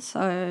patting,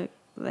 so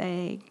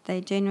they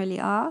generally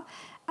are.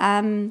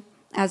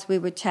 As we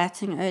were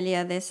chatting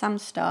earlier, there's some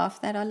staff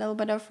that are a little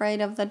bit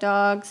afraid of the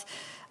dogs,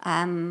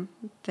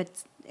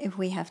 but if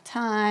we have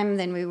time,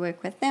 then we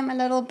work with them a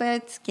little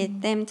bit,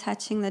 get them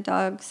touching the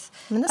dogs.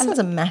 I mean, this has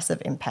a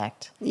massive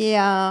impact.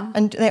 Yeah.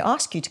 And they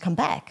ask you to come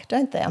back,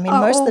 don't they? I mean,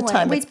 most of the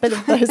time it's a bit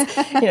of those,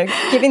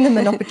 giving them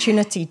an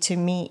opportunity to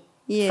meet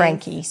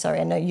Frankie.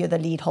 Sorry, I know you're the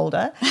lead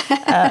holder.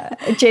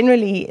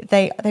 Generally,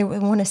 they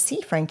want to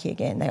see Frankie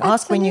again. They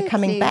ask when you're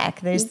coming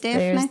back.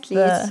 Definitely.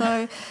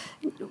 So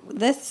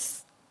this...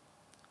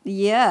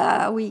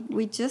 Yeah,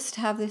 we just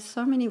have, there's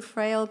so many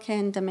frail care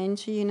and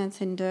dementia units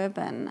in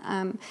Durban.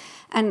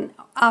 And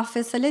our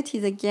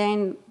facilities,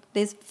 again,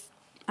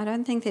 I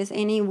don't think there's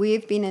any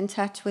we've been in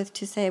touch with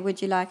to say,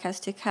 would you like us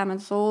to come?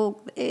 It's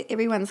all,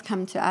 everyone's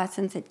come to us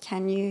and said,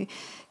 can you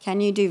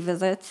do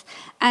visits?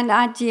 And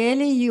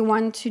ideally, you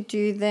want to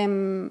do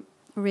them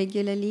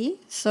regularly.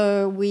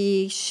 So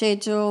we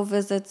schedule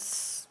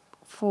visits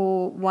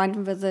for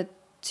one visit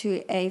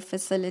to a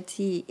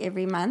facility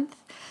every month.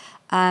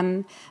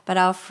 But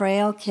our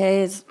frail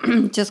care is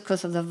just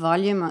because of the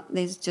volume.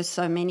 There's just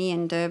so many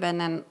in Durban,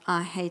 and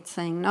I hate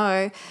saying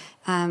no.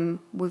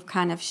 We've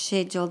kind of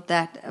scheduled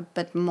that a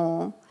bit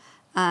more.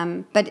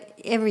 But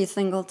every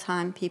single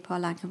time people are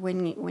like,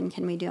 when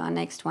can we do our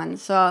next one?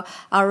 So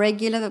our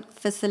regular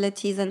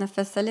facilities and the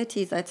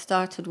facilities that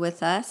started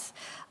with us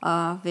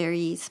are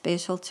very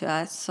special to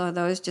us. So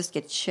those just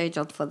get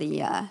scheduled for the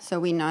year. So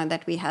we know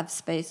that we have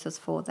spaces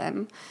for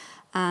them.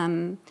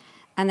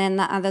 And then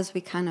the others we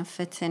kind of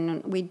fit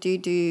in. We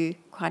do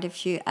quite a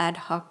few ad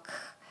hoc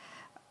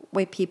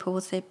where people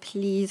will say,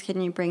 please,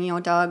 can you bring your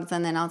dogs?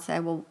 And then I'll say,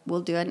 well,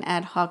 we'll do an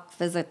ad hoc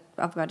visit.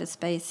 I've got a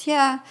space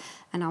here,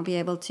 and I'll be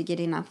able to get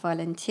enough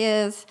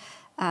volunteers.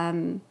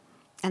 And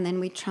then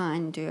we try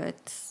and do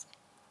it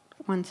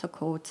once a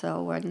quarter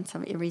or once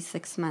every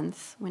 6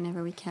 months,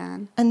 whenever we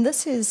can. And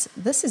this is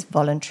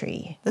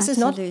voluntary. This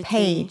Absolutely. is not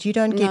paid. You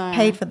don't get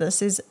paid for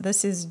this.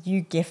 This is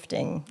you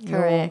gifting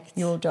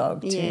your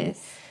dog to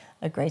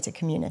a greater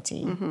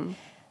community. Mm-hmm.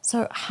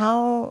 So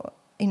how,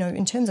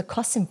 in terms of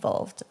costs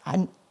involved,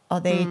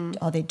 are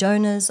they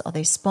donors? Are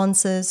they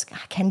sponsors?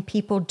 Can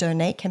people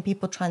donate? Can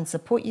people try and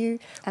support you?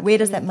 Absolutely. Where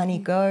does that money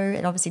go?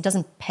 It obviously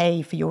doesn't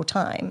pay for your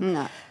time.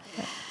 No.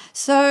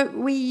 So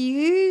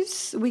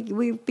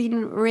we've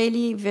been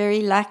really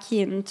very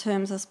lucky in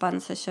terms of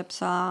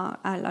sponsorships.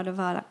 A lot of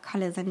our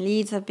colours and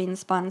leads have been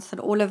sponsored.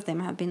 All of them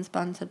have been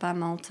sponsored by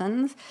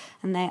Milton's,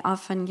 and they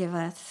often give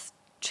us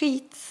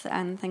treats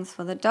and things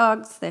for the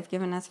dogs. They've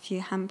given us a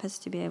few hampers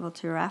to be able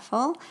to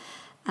raffle.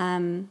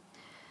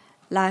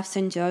 Life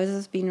St. Joe's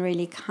has been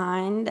really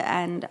kind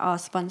and are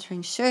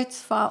sponsoring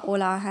shirts for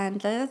all our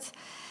handlers.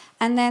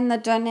 And then the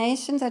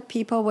donations that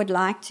people would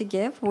like to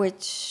give,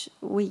 which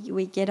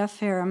we get a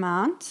fair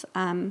amount.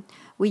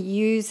 We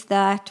use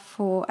that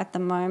for, at the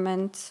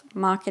moment,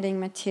 marketing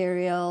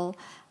material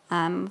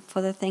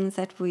for the things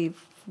that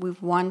we've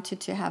wanted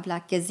to have,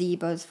 like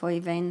gazebos for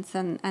events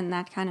and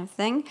that kind of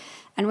thing.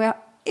 And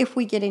if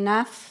we get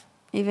enough,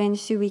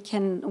 eventually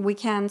we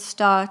can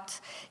start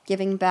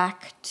giving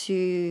back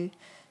to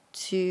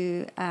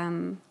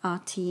our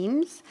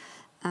teams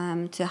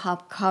to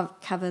help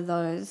cover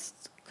those.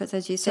 Because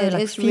as you said,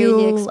 it's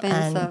really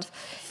expensive.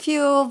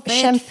 Fuel,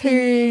 vet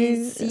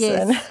shampoos,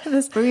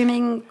 yes,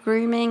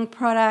 grooming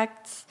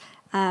products.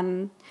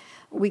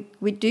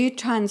 We do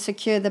try and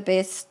secure the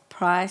best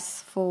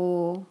price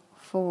for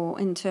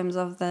in terms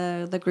of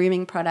the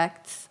grooming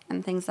products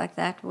and things like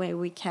that where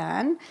we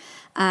can.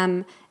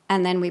 And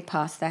then we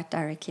pass that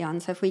directly on.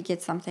 So if we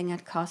get something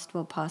at cost,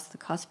 we'll pass the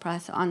cost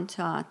price on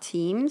to our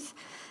teams.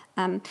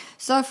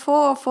 So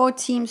for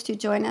teams to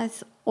join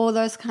us, all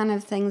those kind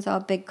of things are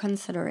big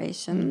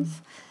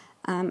considerations.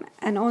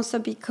 And also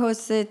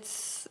because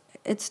it's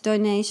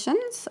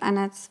donations and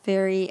it's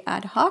very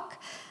ad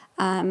hoc,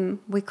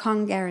 we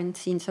can't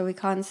guarantee. So we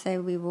can't say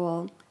we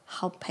will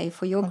help pay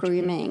for your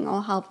grooming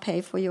or help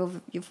pay for your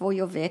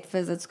vet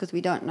visits, because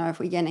we don't know if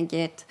we're going to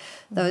get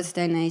those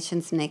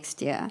donations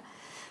next year.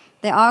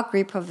 there are a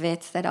group of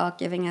vets that are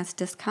giving us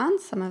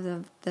discounts. Some of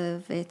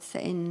the vets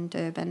in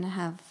Durban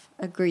have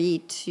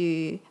agreed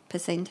to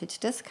percentage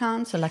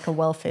discounts. So like a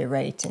welfare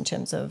rate in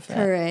terms of...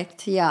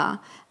 Correct, yeah.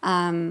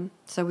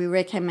 So we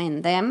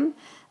recommend them.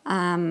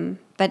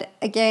 But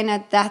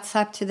again, that's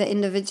up to the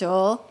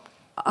individual.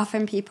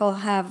 Often people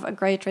have a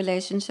great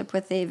relationship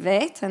with their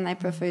vet and they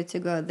prefer to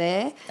go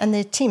there. And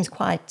their team's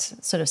quite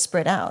sort of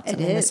spread out. It I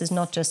mean, is. This is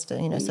not just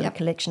a, sort of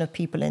collection of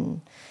people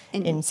in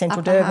central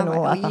Upper Durban Highway.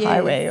 or Upper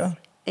Highway. Or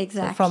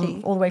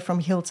Exactly. all the way from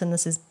Hilton,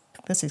 this is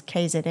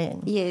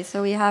KZN. Yeah,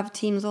 so we have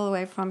teams all the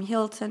way from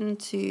Hilton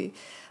to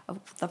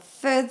the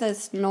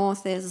furthest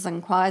north is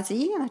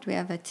Zankwazi, that we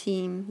have a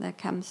team that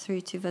comes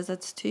through to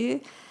visits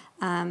to.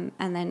 And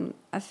then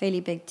a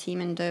fairly big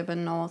team in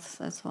Durban North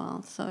as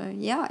well. So,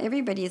 yeah,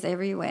 everybody is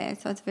everywhere.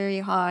 So it's very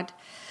hard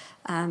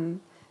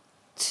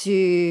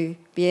to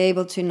be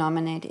able to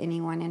nominate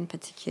anyone in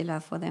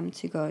particular for them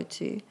to go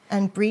to.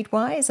 And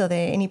breed-wise, are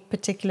there any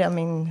particular... I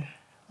mean,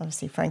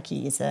 obviously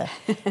Frankie is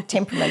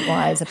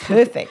temperament-wise a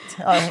perfect...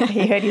 Oh,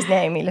 he heard his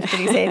name, he lifted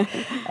his head.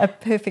 A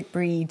perfect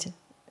breed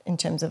in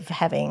terms of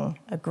having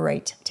a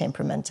great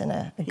temperament and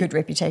a good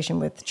reputation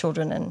with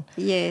children. And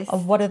yes.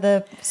 What are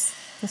the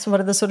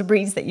sort of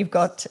breeds that you've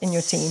got in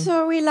your team?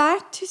 So we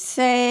like to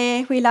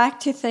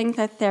think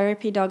that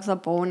therapy dogs are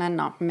born and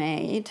not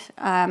made.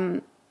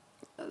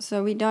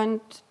 So we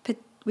don't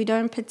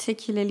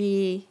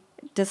particularly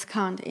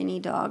discount any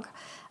dog.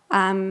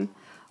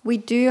 We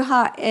do,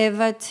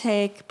 however,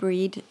 take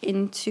breed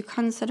into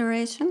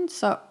consideration.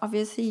 So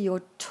obviously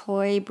your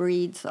toy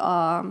breeds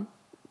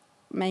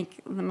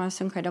make the most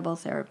incredible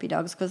therapy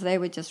dogs because they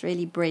were just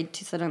really bred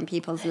to sit on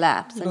people's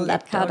laps and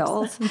get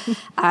cuddles.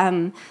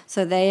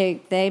 So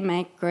they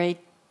make great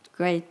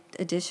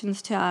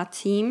additions to our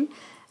team.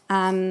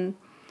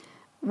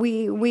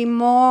 We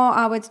more,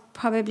 I would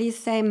probably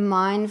say,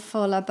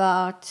 mindful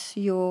about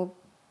your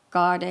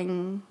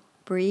guarding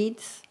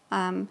breeds.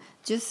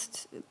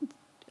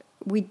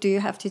 We do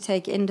have to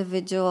take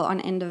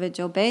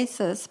individual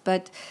basis,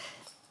 but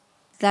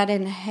that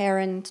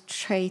inherent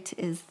trait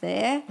is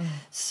there.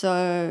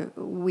 So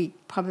we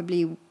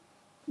probably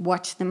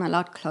watch them a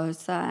lot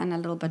closer and a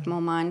little bit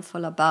more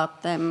mindful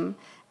about them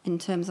in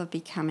terms of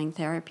becoming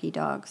therapy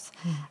dogs.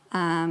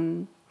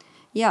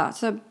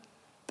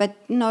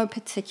 But no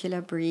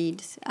particular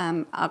breed.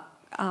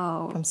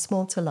 From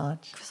small to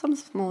large. From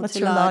small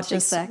to large,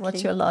 exactly.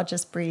 What's your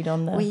largest breed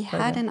on the We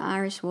program? had an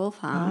Irish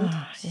Wolfhound.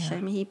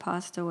 Shame he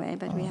passed away,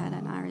 but we had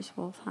an Irish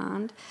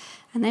Wolfhound.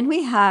 And then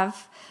we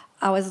have...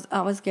 I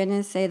was going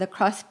to say the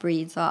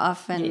crossbreeds are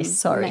often... Yes,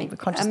 sorry, we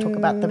can't just talk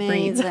about the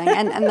breeds.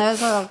 and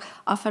those are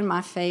often my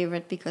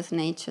favorite because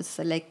nature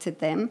selected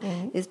them.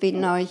 There's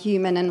been no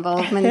human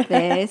involvement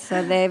there,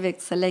 so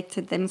they've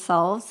selected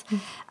themselves.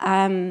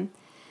 And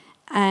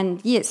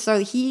yes,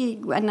 so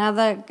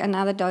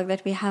another dog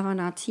that we have on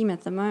our team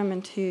at the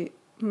moment who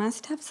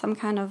must have some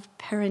kind of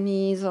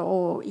Pyrenees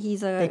or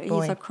he's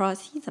a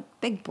cross. He's a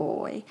big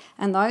boy,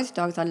 and those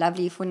dogs are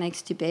lovely for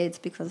next to beds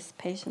because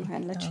patients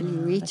can literally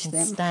reach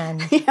them.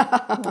 Stand.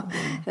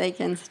 They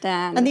can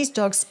stand. And these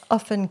dogs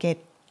often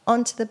get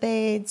onto the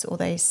beds or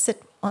they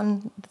sit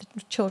on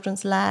the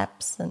children's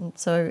laps, and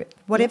so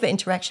whatever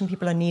interaction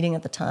people are needing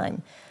at the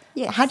time.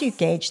 Yes. How do you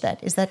gauge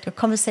that? Is that a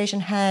conversation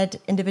had,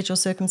 individual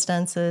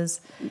circumstances?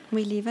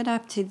 We leave it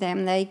up to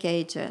them. They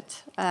gauge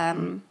it.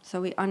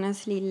 So we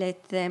honestly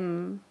let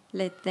them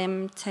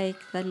take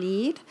the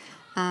lead,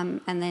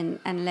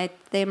 and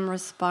let them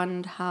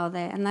respond how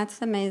they. And that's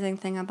the amazing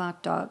thing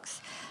about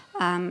dogs,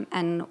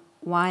 and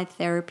why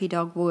therapy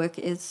dog work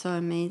is so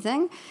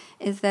amazing,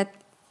 is that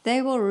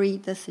they will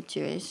read the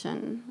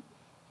situation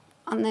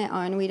on their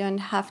own. We don't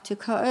have to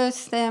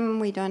coerce them.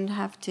 We don't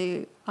have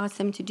to ask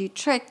them to do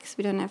tricks.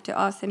 We don't have to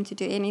ask them to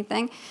do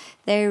anything.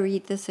 They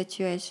read the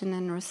situation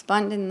and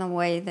respond in the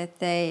way that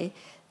they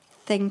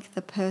think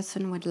the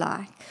person would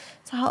like.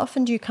 So how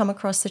often do you come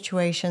across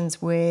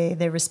situations where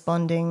they're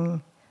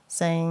responding,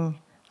 saying,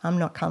 I'm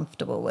not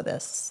comfortable with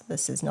this.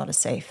 This is not a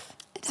safe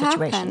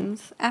situation? It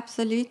happens,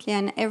 absolutely.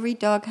 And every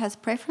dog has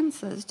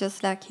preferences,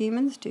 just like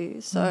humans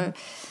do. So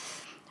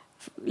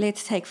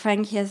let's take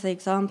Frankie as the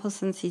example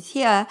since he's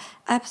here.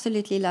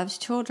 Absolutely loves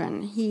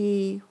children.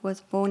 He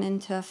was born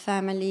into a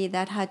family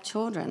that had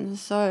children.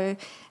 So,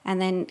 and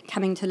then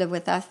coming to live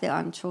with us, there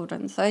aren't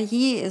children. So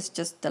he is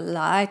just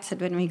delighted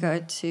when we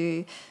go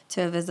to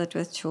a visit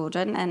with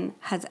children and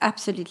has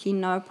absolutely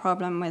no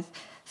problem with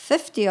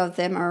 50 of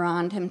them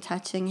around him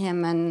touching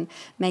him and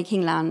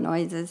making loud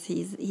noises.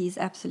 He's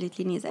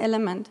absolutely in his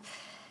element.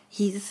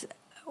 He's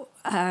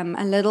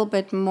a little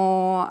bit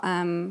more...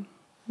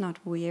 not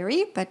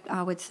weary, but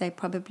I would say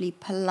probably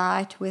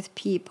polite with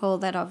people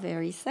that are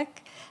very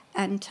sick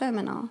and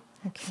terminal,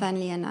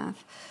 funnily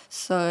enough.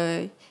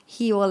 So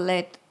he will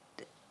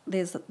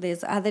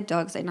there's other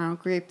dogs in our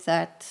group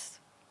that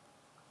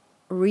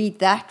read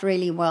that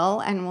really well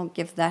and will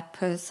give that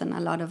person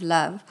a lot of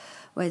love,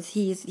 whereas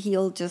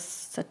he'll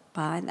just sit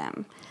by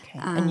them. Okay.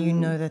 And you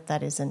know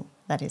that is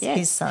yes.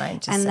 his sign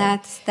to and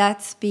say.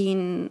 that's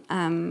been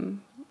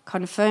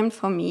confirmed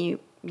for me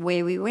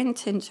where we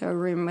went into a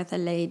room with a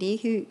lady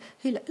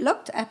who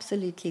looked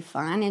absolutely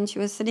fine, and she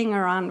was sitting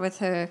around with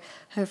her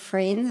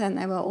friends, and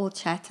they were all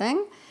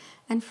chatting,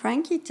 and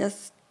Frankie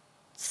just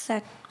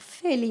sat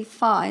fairly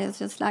far. It was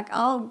just like,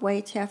 I'll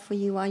wait here for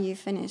you while you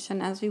finish.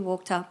 And as we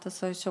walked out, the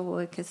social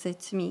worker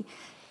said to me,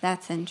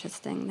 that's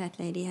interesting. That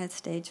lady has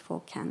stage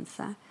 4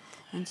 cancer,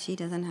 and she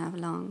doesn't have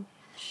long.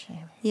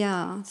 Shame.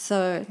 Yeah,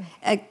 so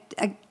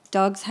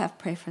dogs have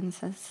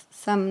preferences.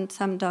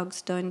 Some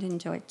dogs don't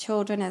enjoy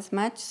children as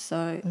much,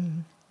 so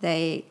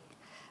they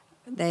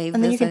And visit.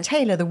 then you can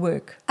tailor the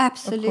work.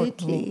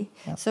 Absolutely.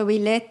 Yeah. So we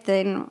let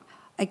them,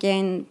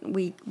 again,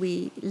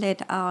 we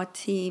let our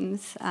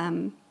teams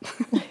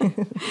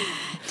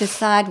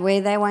decide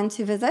where they want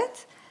to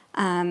visit,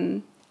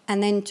 and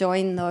then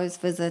join those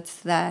visits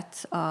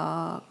that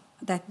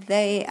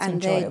they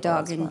and their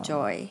dog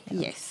enjoy.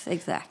 Yeah. Yes,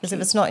 exactly. Because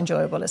if it's not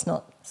enjoyable, it's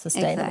not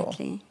sustainable.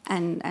 Exactly,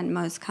 and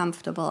most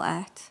comfortable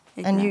at.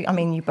 Exactly.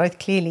 And you both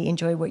clearly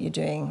enjoy what you're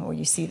doing, or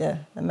you see the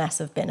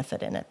massive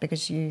benefit in it,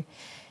 because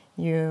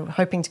you're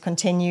hoping to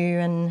continue,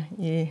 and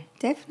you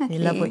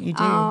love what you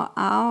do.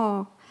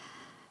 Our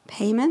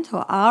payment,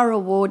 or our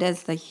reward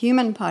as the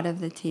human part of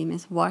the team,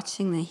 is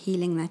watching the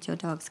healing that your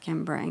dogs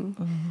can bring.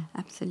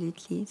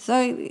 Absolutely.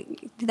 So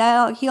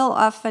he'll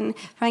often,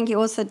 Frankie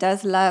also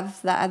does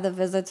love the other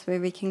visits where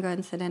we can go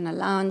and sit in a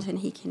lounge, and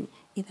he can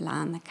either lie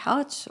on the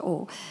couch,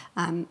 or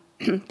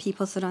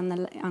people sit on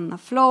the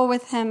floor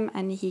with him,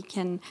 and he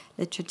can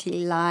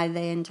literally lie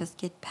there and just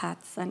get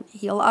pats, and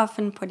he'll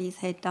often put his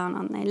head down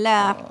on their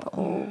lap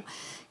or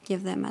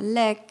give them a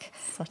lick.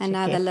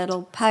 Another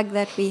little pug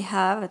that we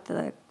have at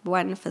the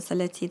one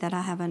facility that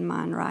I have in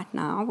mind right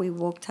now, we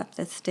walked up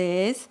the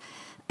stairs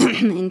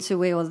into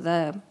where all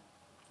the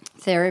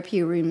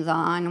therapy rooms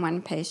are, and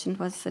one patient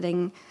was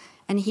sitting,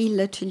 and he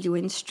literally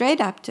went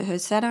straight up to her,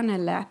 sat on her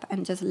lap,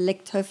 and just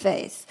licked her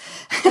face.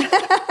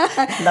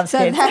 Loves so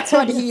kids. That's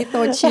what he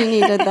thought she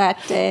needed that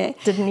day.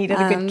 Didn't need a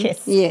good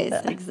kiss.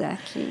 Yes,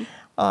 exactly.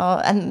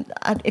 And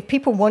if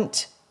people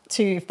want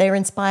to, if they're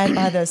inspired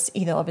by this,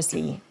 either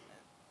obviously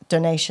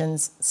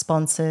donations,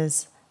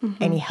 sponsors,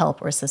 any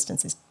help or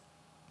assistance is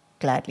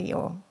gladly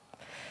or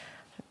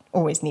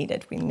always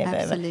needed. We never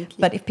Absolutely. ever.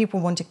 But if people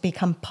want to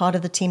become part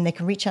of the team, they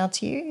can reach out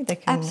to you. They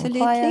can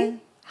Absolutely. inquire.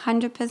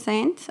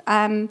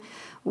 100%.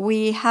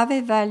 We have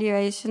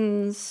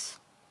evaluations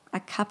a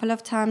couple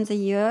of times a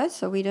year,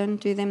 so we don't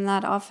do them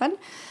that often.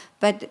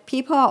 But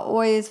people are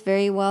always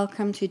very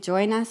welcome to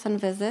join us on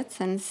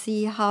visits and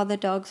see how the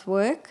dogs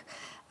work.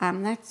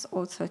 That's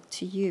also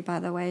to you, by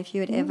the way. If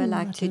you would ever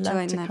like to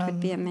join, that would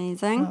be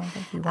amazing. Oh,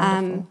 that'd be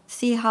wonderful.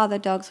 See how the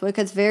dogs work.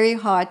 It's very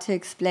hard to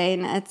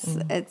explain. It's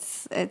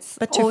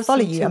but to awesome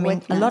follow you, to I mean,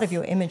 witness. a lot of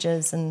your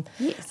images and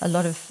Yes. a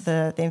lot of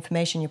the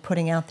information you're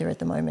putting out there at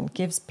the moment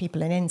gives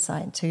people an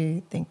insight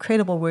to the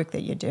incredible work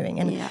that you're doing.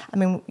 And Yeah. I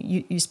mean,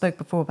 you spoke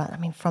before about, I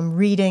mean, from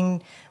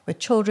reading with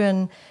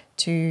children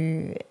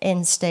to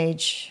end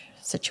stage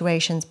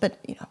situations, but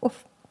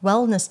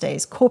wellness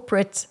days,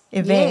 corporate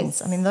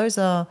events. Yes. I mean, those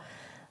are.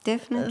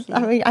 Definitely. I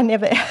mean, I've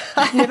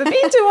never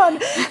been to one,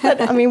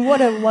 but I mean, what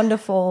a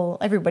wonderful!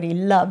 Everybody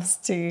loves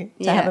to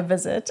have a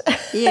visit.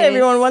 Yes.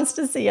 Everyone wants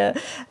to see a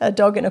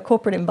dog in a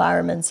corporate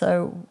environment.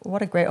 So,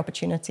 what a great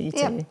opportunity to.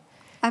 Yep.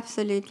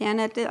 Absolutely, and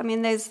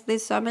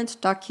there's so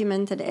much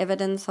documented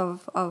evidence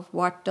of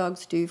what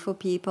dogs do for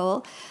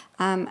people,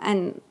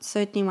 and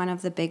certainly one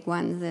of the big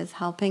ones is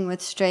helping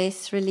with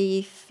stress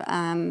relief,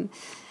 and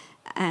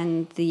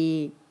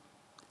the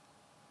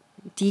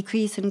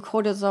decrease in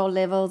cortisol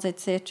levels,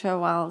 etc.,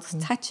 whilst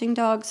touching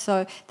dogs.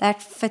 So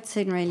that fits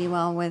in really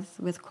well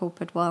with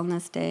corporate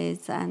wellness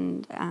days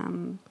and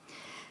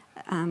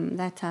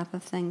that type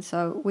of thing.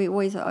 So we're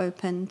always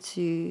open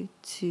to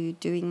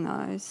doing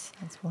those.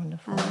 That's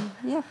wonderful.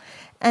 Yeah.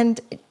 And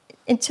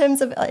in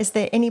terms of, is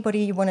there anybody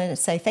you want to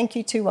say thank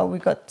you to? Well,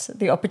 we've got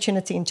the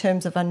opportunity in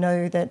terms of, I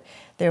know that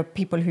there are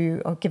people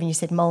who are giving, you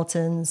said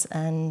Maltons,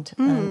 and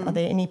are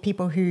there any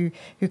people who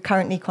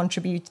currently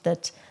contribute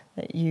that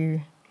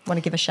you want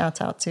to give a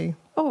shout out to?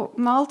 Oh,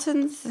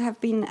 Maltons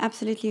have been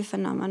absolutely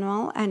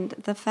phenomenal, and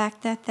the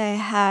fact that they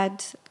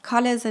had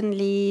collars and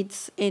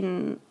leads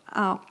in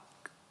our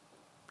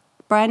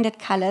branded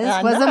colors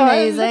was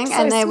amazing, so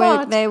and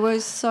smart. they were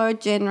so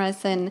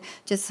generous in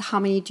just how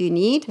many do you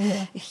need.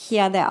 Yeah.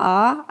 Here they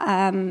are.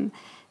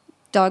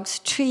 Dogs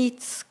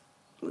treats.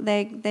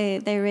 They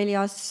really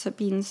are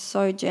being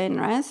so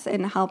generous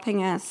in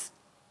helping us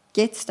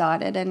get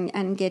started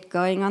and get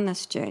going on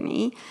this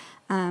journey.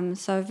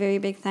 So a very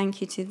big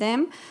thank you to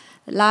them.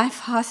 Life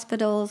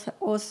Hospitals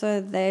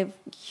also, they're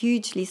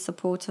hugely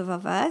supportive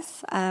of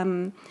us,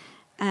 and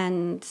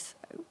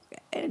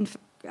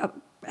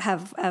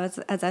have,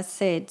 as I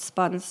said,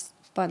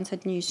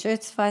 sponsored new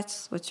shirts for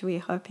us, which we're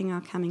hoping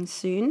are coming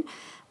soon.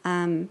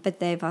 But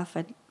they've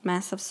offered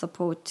massive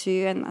support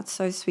too, and that's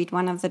so sweet.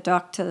 One of the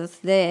doctors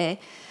there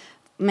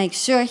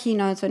makes sure he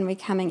knows when we're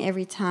coming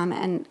every time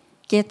and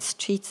gets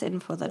treats in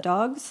for the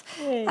dogs.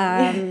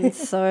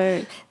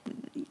 So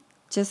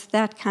just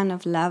that kind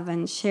of love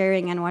and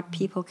sharing and what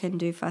people can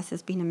do for us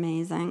has been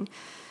amazing.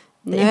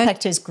 the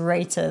impact is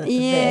greater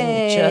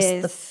than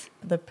just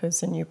the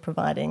person you're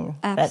providing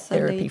that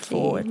therapy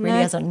for. It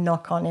really has a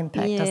knock-on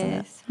impact, doesn't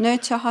it?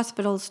 Nurture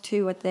Hospitals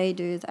too, what they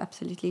do is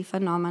absolutely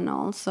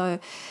phenomenal. So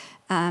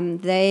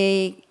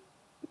they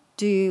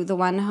do, the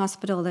one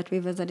hospital that we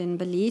visit in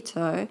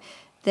Ballito,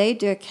 they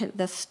do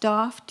the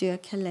staff do a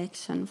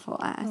collection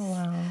for us. Oh,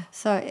 wow.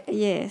 So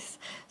yes,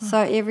 so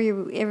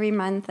every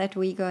month that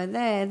we go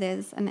there,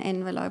 there's an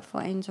envelope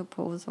for Angel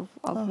Paws of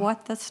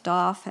what the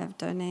staff have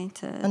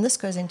donated. And this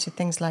goes into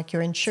things like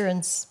your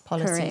insurance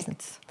policies.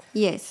 Correct.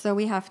 Yes, so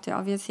we have to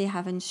obviously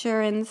have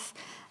insurance.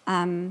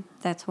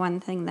 That's one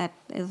thing that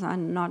is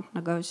not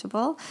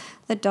negotiable.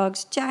 The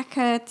dog's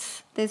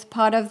jackets. There's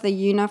part of the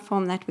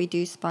uniform that we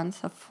do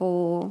sponsor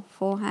for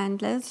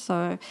handlers.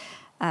 So.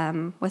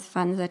 With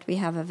funds that we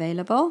have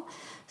available.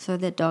 So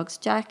the dog's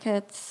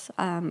jackets,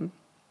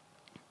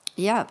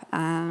 we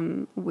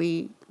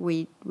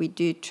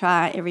do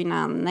try every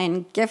now and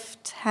then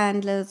gift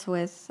handlers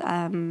with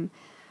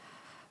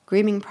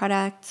grooming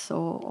products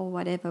or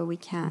whatever we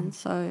can.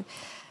 So,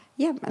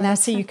 yeah. And I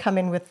see you come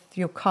in with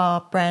your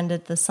car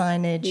branded, the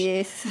signage.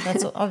 Yes.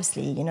 That's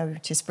obviously,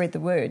 to spread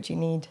the word, you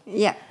need...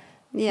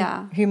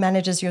 Yeah. Who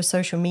manages your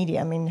social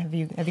media? I mean, have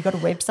you got a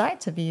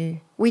website?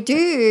 We do.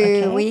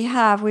 Okay.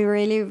 We're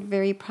really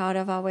very proud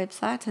of our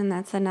website, and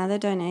that's another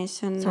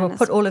donation. So we'll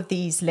put all of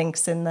these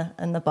links in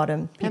the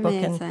bottom. People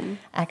Amazing. Can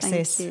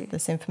access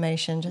this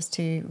information just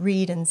to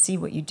read and see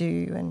what you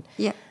do. And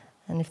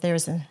and if they're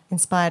as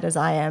inspired as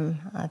I am,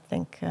 I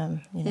think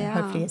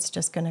hopefully it's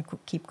just going to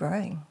keep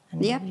growing,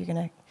 and you're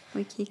going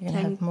to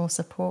have more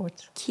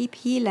support. Keep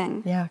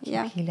healing. Yeah,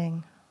 keep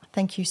healing.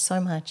 Thank you so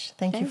much.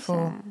 Thank you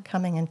for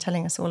coming and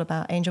telling us all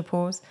about Angel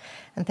Paws.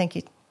 And thank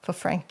you for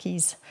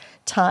Frankie's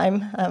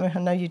time. I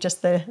know you're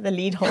just the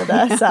lead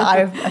holder, so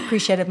I've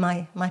appreciated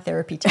my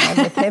therapy time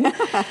with him.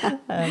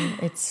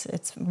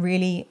 It's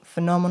really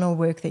phenomenal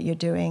work that you're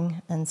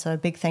doing. And so a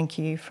big thank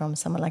you from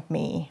someone like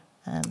me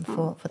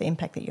for the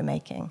impact that you're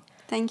making.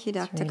 Thank you,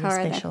 Dr. Really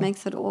Cara. special. That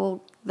makes it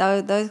all,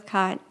 those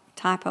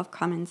type of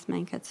comments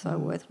make it so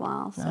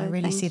worthwhile. So I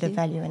really see the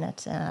value in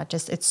it.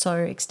 It's so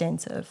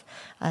extensive.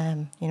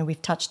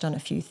 We've touched on a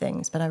few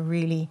things, but I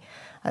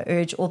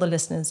urge all the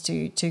listeners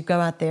to go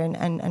out there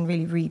and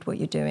really read what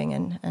you're doing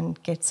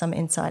and get some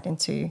insight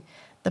into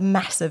the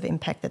massive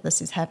impact that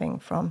this is having,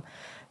 from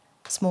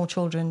small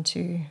children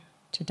to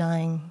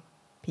dying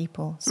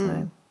people.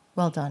 So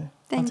well done.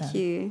 Thank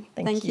you.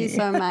 Thank you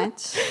so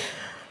much.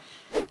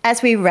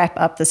 As we wrap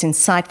up this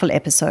insightful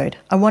episode,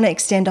 I want to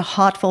extend a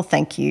heartfelt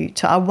thank you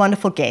to our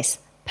wonderful guests,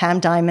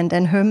 Pam Diamond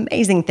and her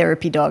amazing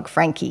therapy dog,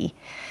 Frankie.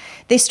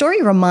 Their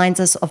story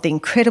reminds us of the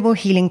incredible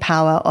healing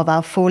power of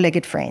our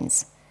four-legged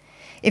friends.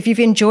 If you've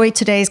enjoyed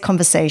today's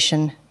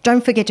conversation,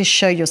 don't forget to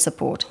show your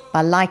support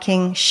by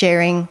liking,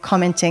 sharing,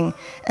 commenting,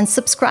 and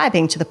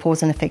subscribing to the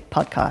Paws and Effect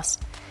podcast.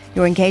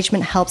 Your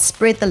engagement helps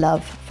spread the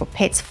love for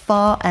pets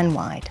far and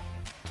wide.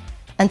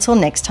 Until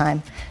next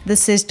time,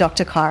 this is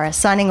Dr. Cara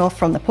signing off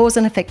from the Paws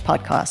and Effect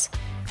podcast,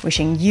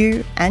 wishing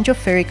you and your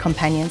furry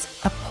companions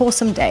a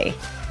pawsome day.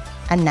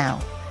 And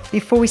now,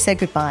 before we say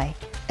goodbye,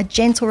 a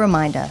gentle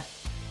reminder,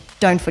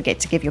 don't forget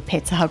to give your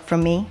pets a hug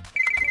from me.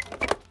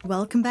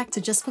 Welcome back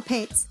to Just for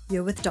Pets.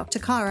 You're with Dr.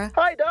 Cara.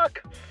 Hi,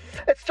 Doc.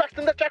 It's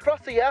Justin the Jack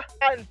Rossi here,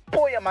 and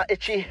boy am I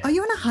itchy. Are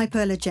you on a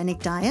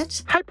hypoallergenic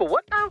diet? Hyper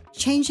what now?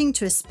 Changing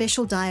to a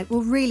special diet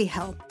will really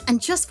help.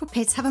 And Just for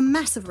Pets have a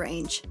massive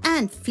range.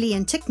 And flea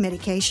and tick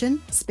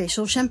medication,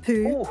 special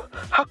shampoo. Ooh,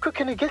 how quick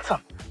can you get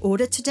some?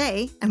 Order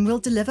today and we'll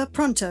deliver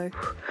pronto.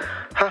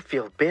 I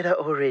feel better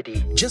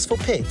already.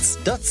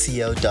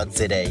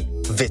 Justforpets.co.za.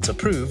 Vet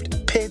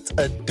approved, pet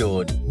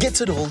adored.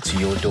 Gets it all to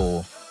your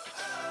door.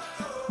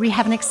 We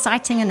have an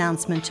exciting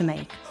announcement to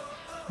make.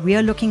 We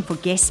are looking for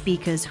guest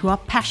speakers who are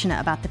passionate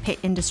about the pet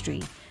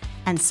industry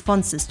and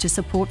sponsors to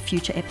support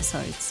future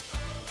episodes.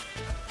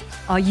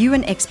 Are you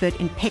an expert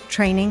in pet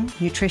training,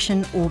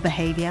 nutrition, or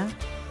behavior?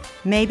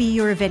 Maybe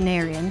you're a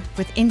veterinarian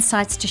with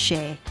insights to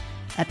share,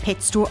 a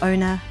pet store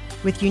owner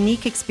with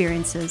unique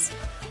experiences,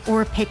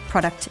 or a pet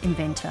product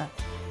inventor.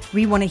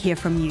 We want to hear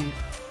from you.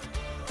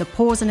 The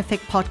Paws and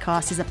Effect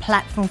podcast is a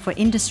platform for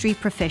industry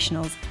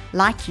professionals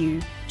like you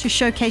to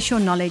showcase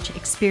your knowledge,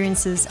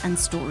 experiences, and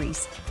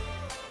stories.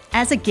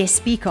 As a guest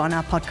speaker on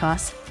our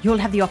podcast, you'll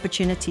have the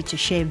opportunity to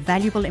share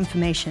valuable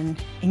information,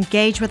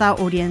 engage with our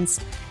audience,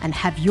 and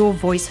have your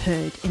voice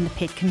heard in the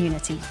pet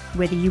community.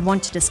 Whether you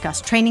want to discuss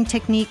training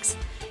techniques,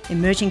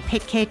 emerging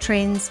pet care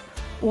trends,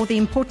 or the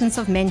importance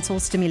of mental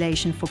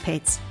stimulation for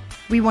pets,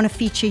 we want to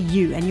feature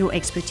you and your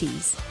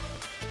expertise.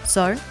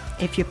 So,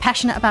 if you're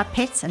passionate about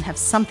pets and have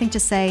something to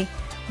say,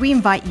 we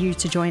invite you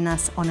to join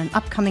us on an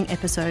upcoming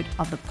episode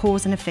of the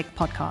Paws and Effect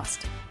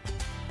podcast.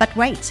 But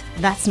wait,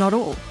 that's not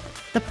all.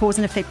 The Paws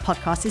and Effect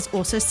podcast is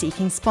also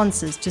seeking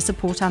sponsors to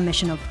support our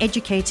mission of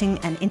educating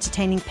and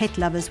entertaining pet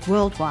lovers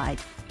worldwide.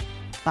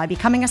 By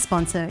becoming a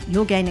sponsor,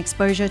 you'll gain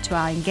exposure to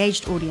our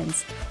engaged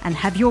audience and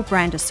have your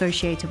brand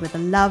associated with the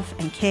love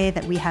and care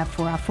that we have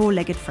for our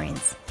four-legged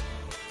friends.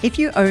 If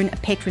you own a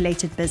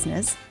pet-related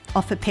business,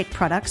 offer pet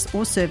products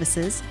or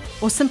services,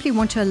 or simply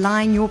want to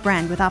align your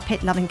brand with our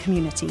pet-loving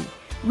community,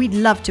 we'd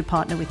love to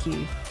partner with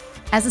you.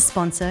 As a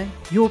sponsor,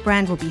 your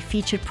brand will be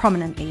featured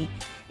prominently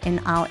in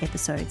our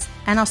episodes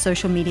and our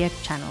social media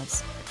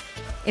channels.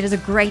 It is a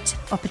great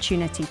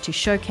opportunity to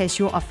showcase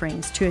your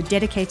offerings to a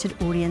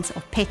dedicated audience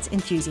of pet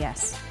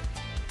enthusiasts.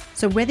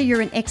 So whether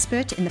you're an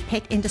expert in the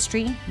pet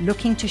industry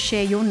looking to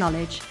share your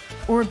knowledge,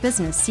 or a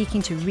business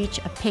seeking to reach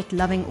a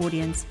pet-loving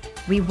audience,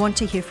 we want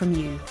to hear from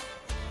you.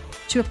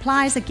 To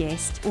apply as a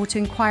guest or to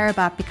inquire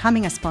about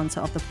becoming a sponsor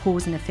of the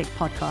Pause and Effect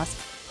podcast,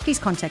 please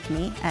contact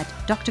me at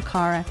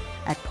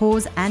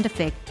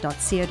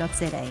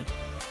drkara@pauseandeffect.co.za.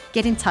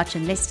 Get in touch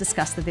and let's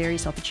discuss the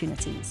various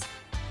opportunities.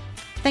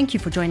 Thank you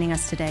for joining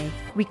us today.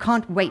 We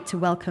can't wait to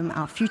welcome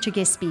our future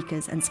guest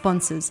speakers and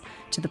sponsors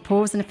to the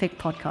Pause and Effect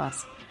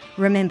podcast.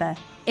 Remember,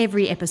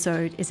 every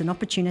episode is an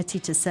opportunity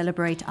to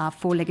celebrate our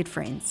four-legged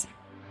friends.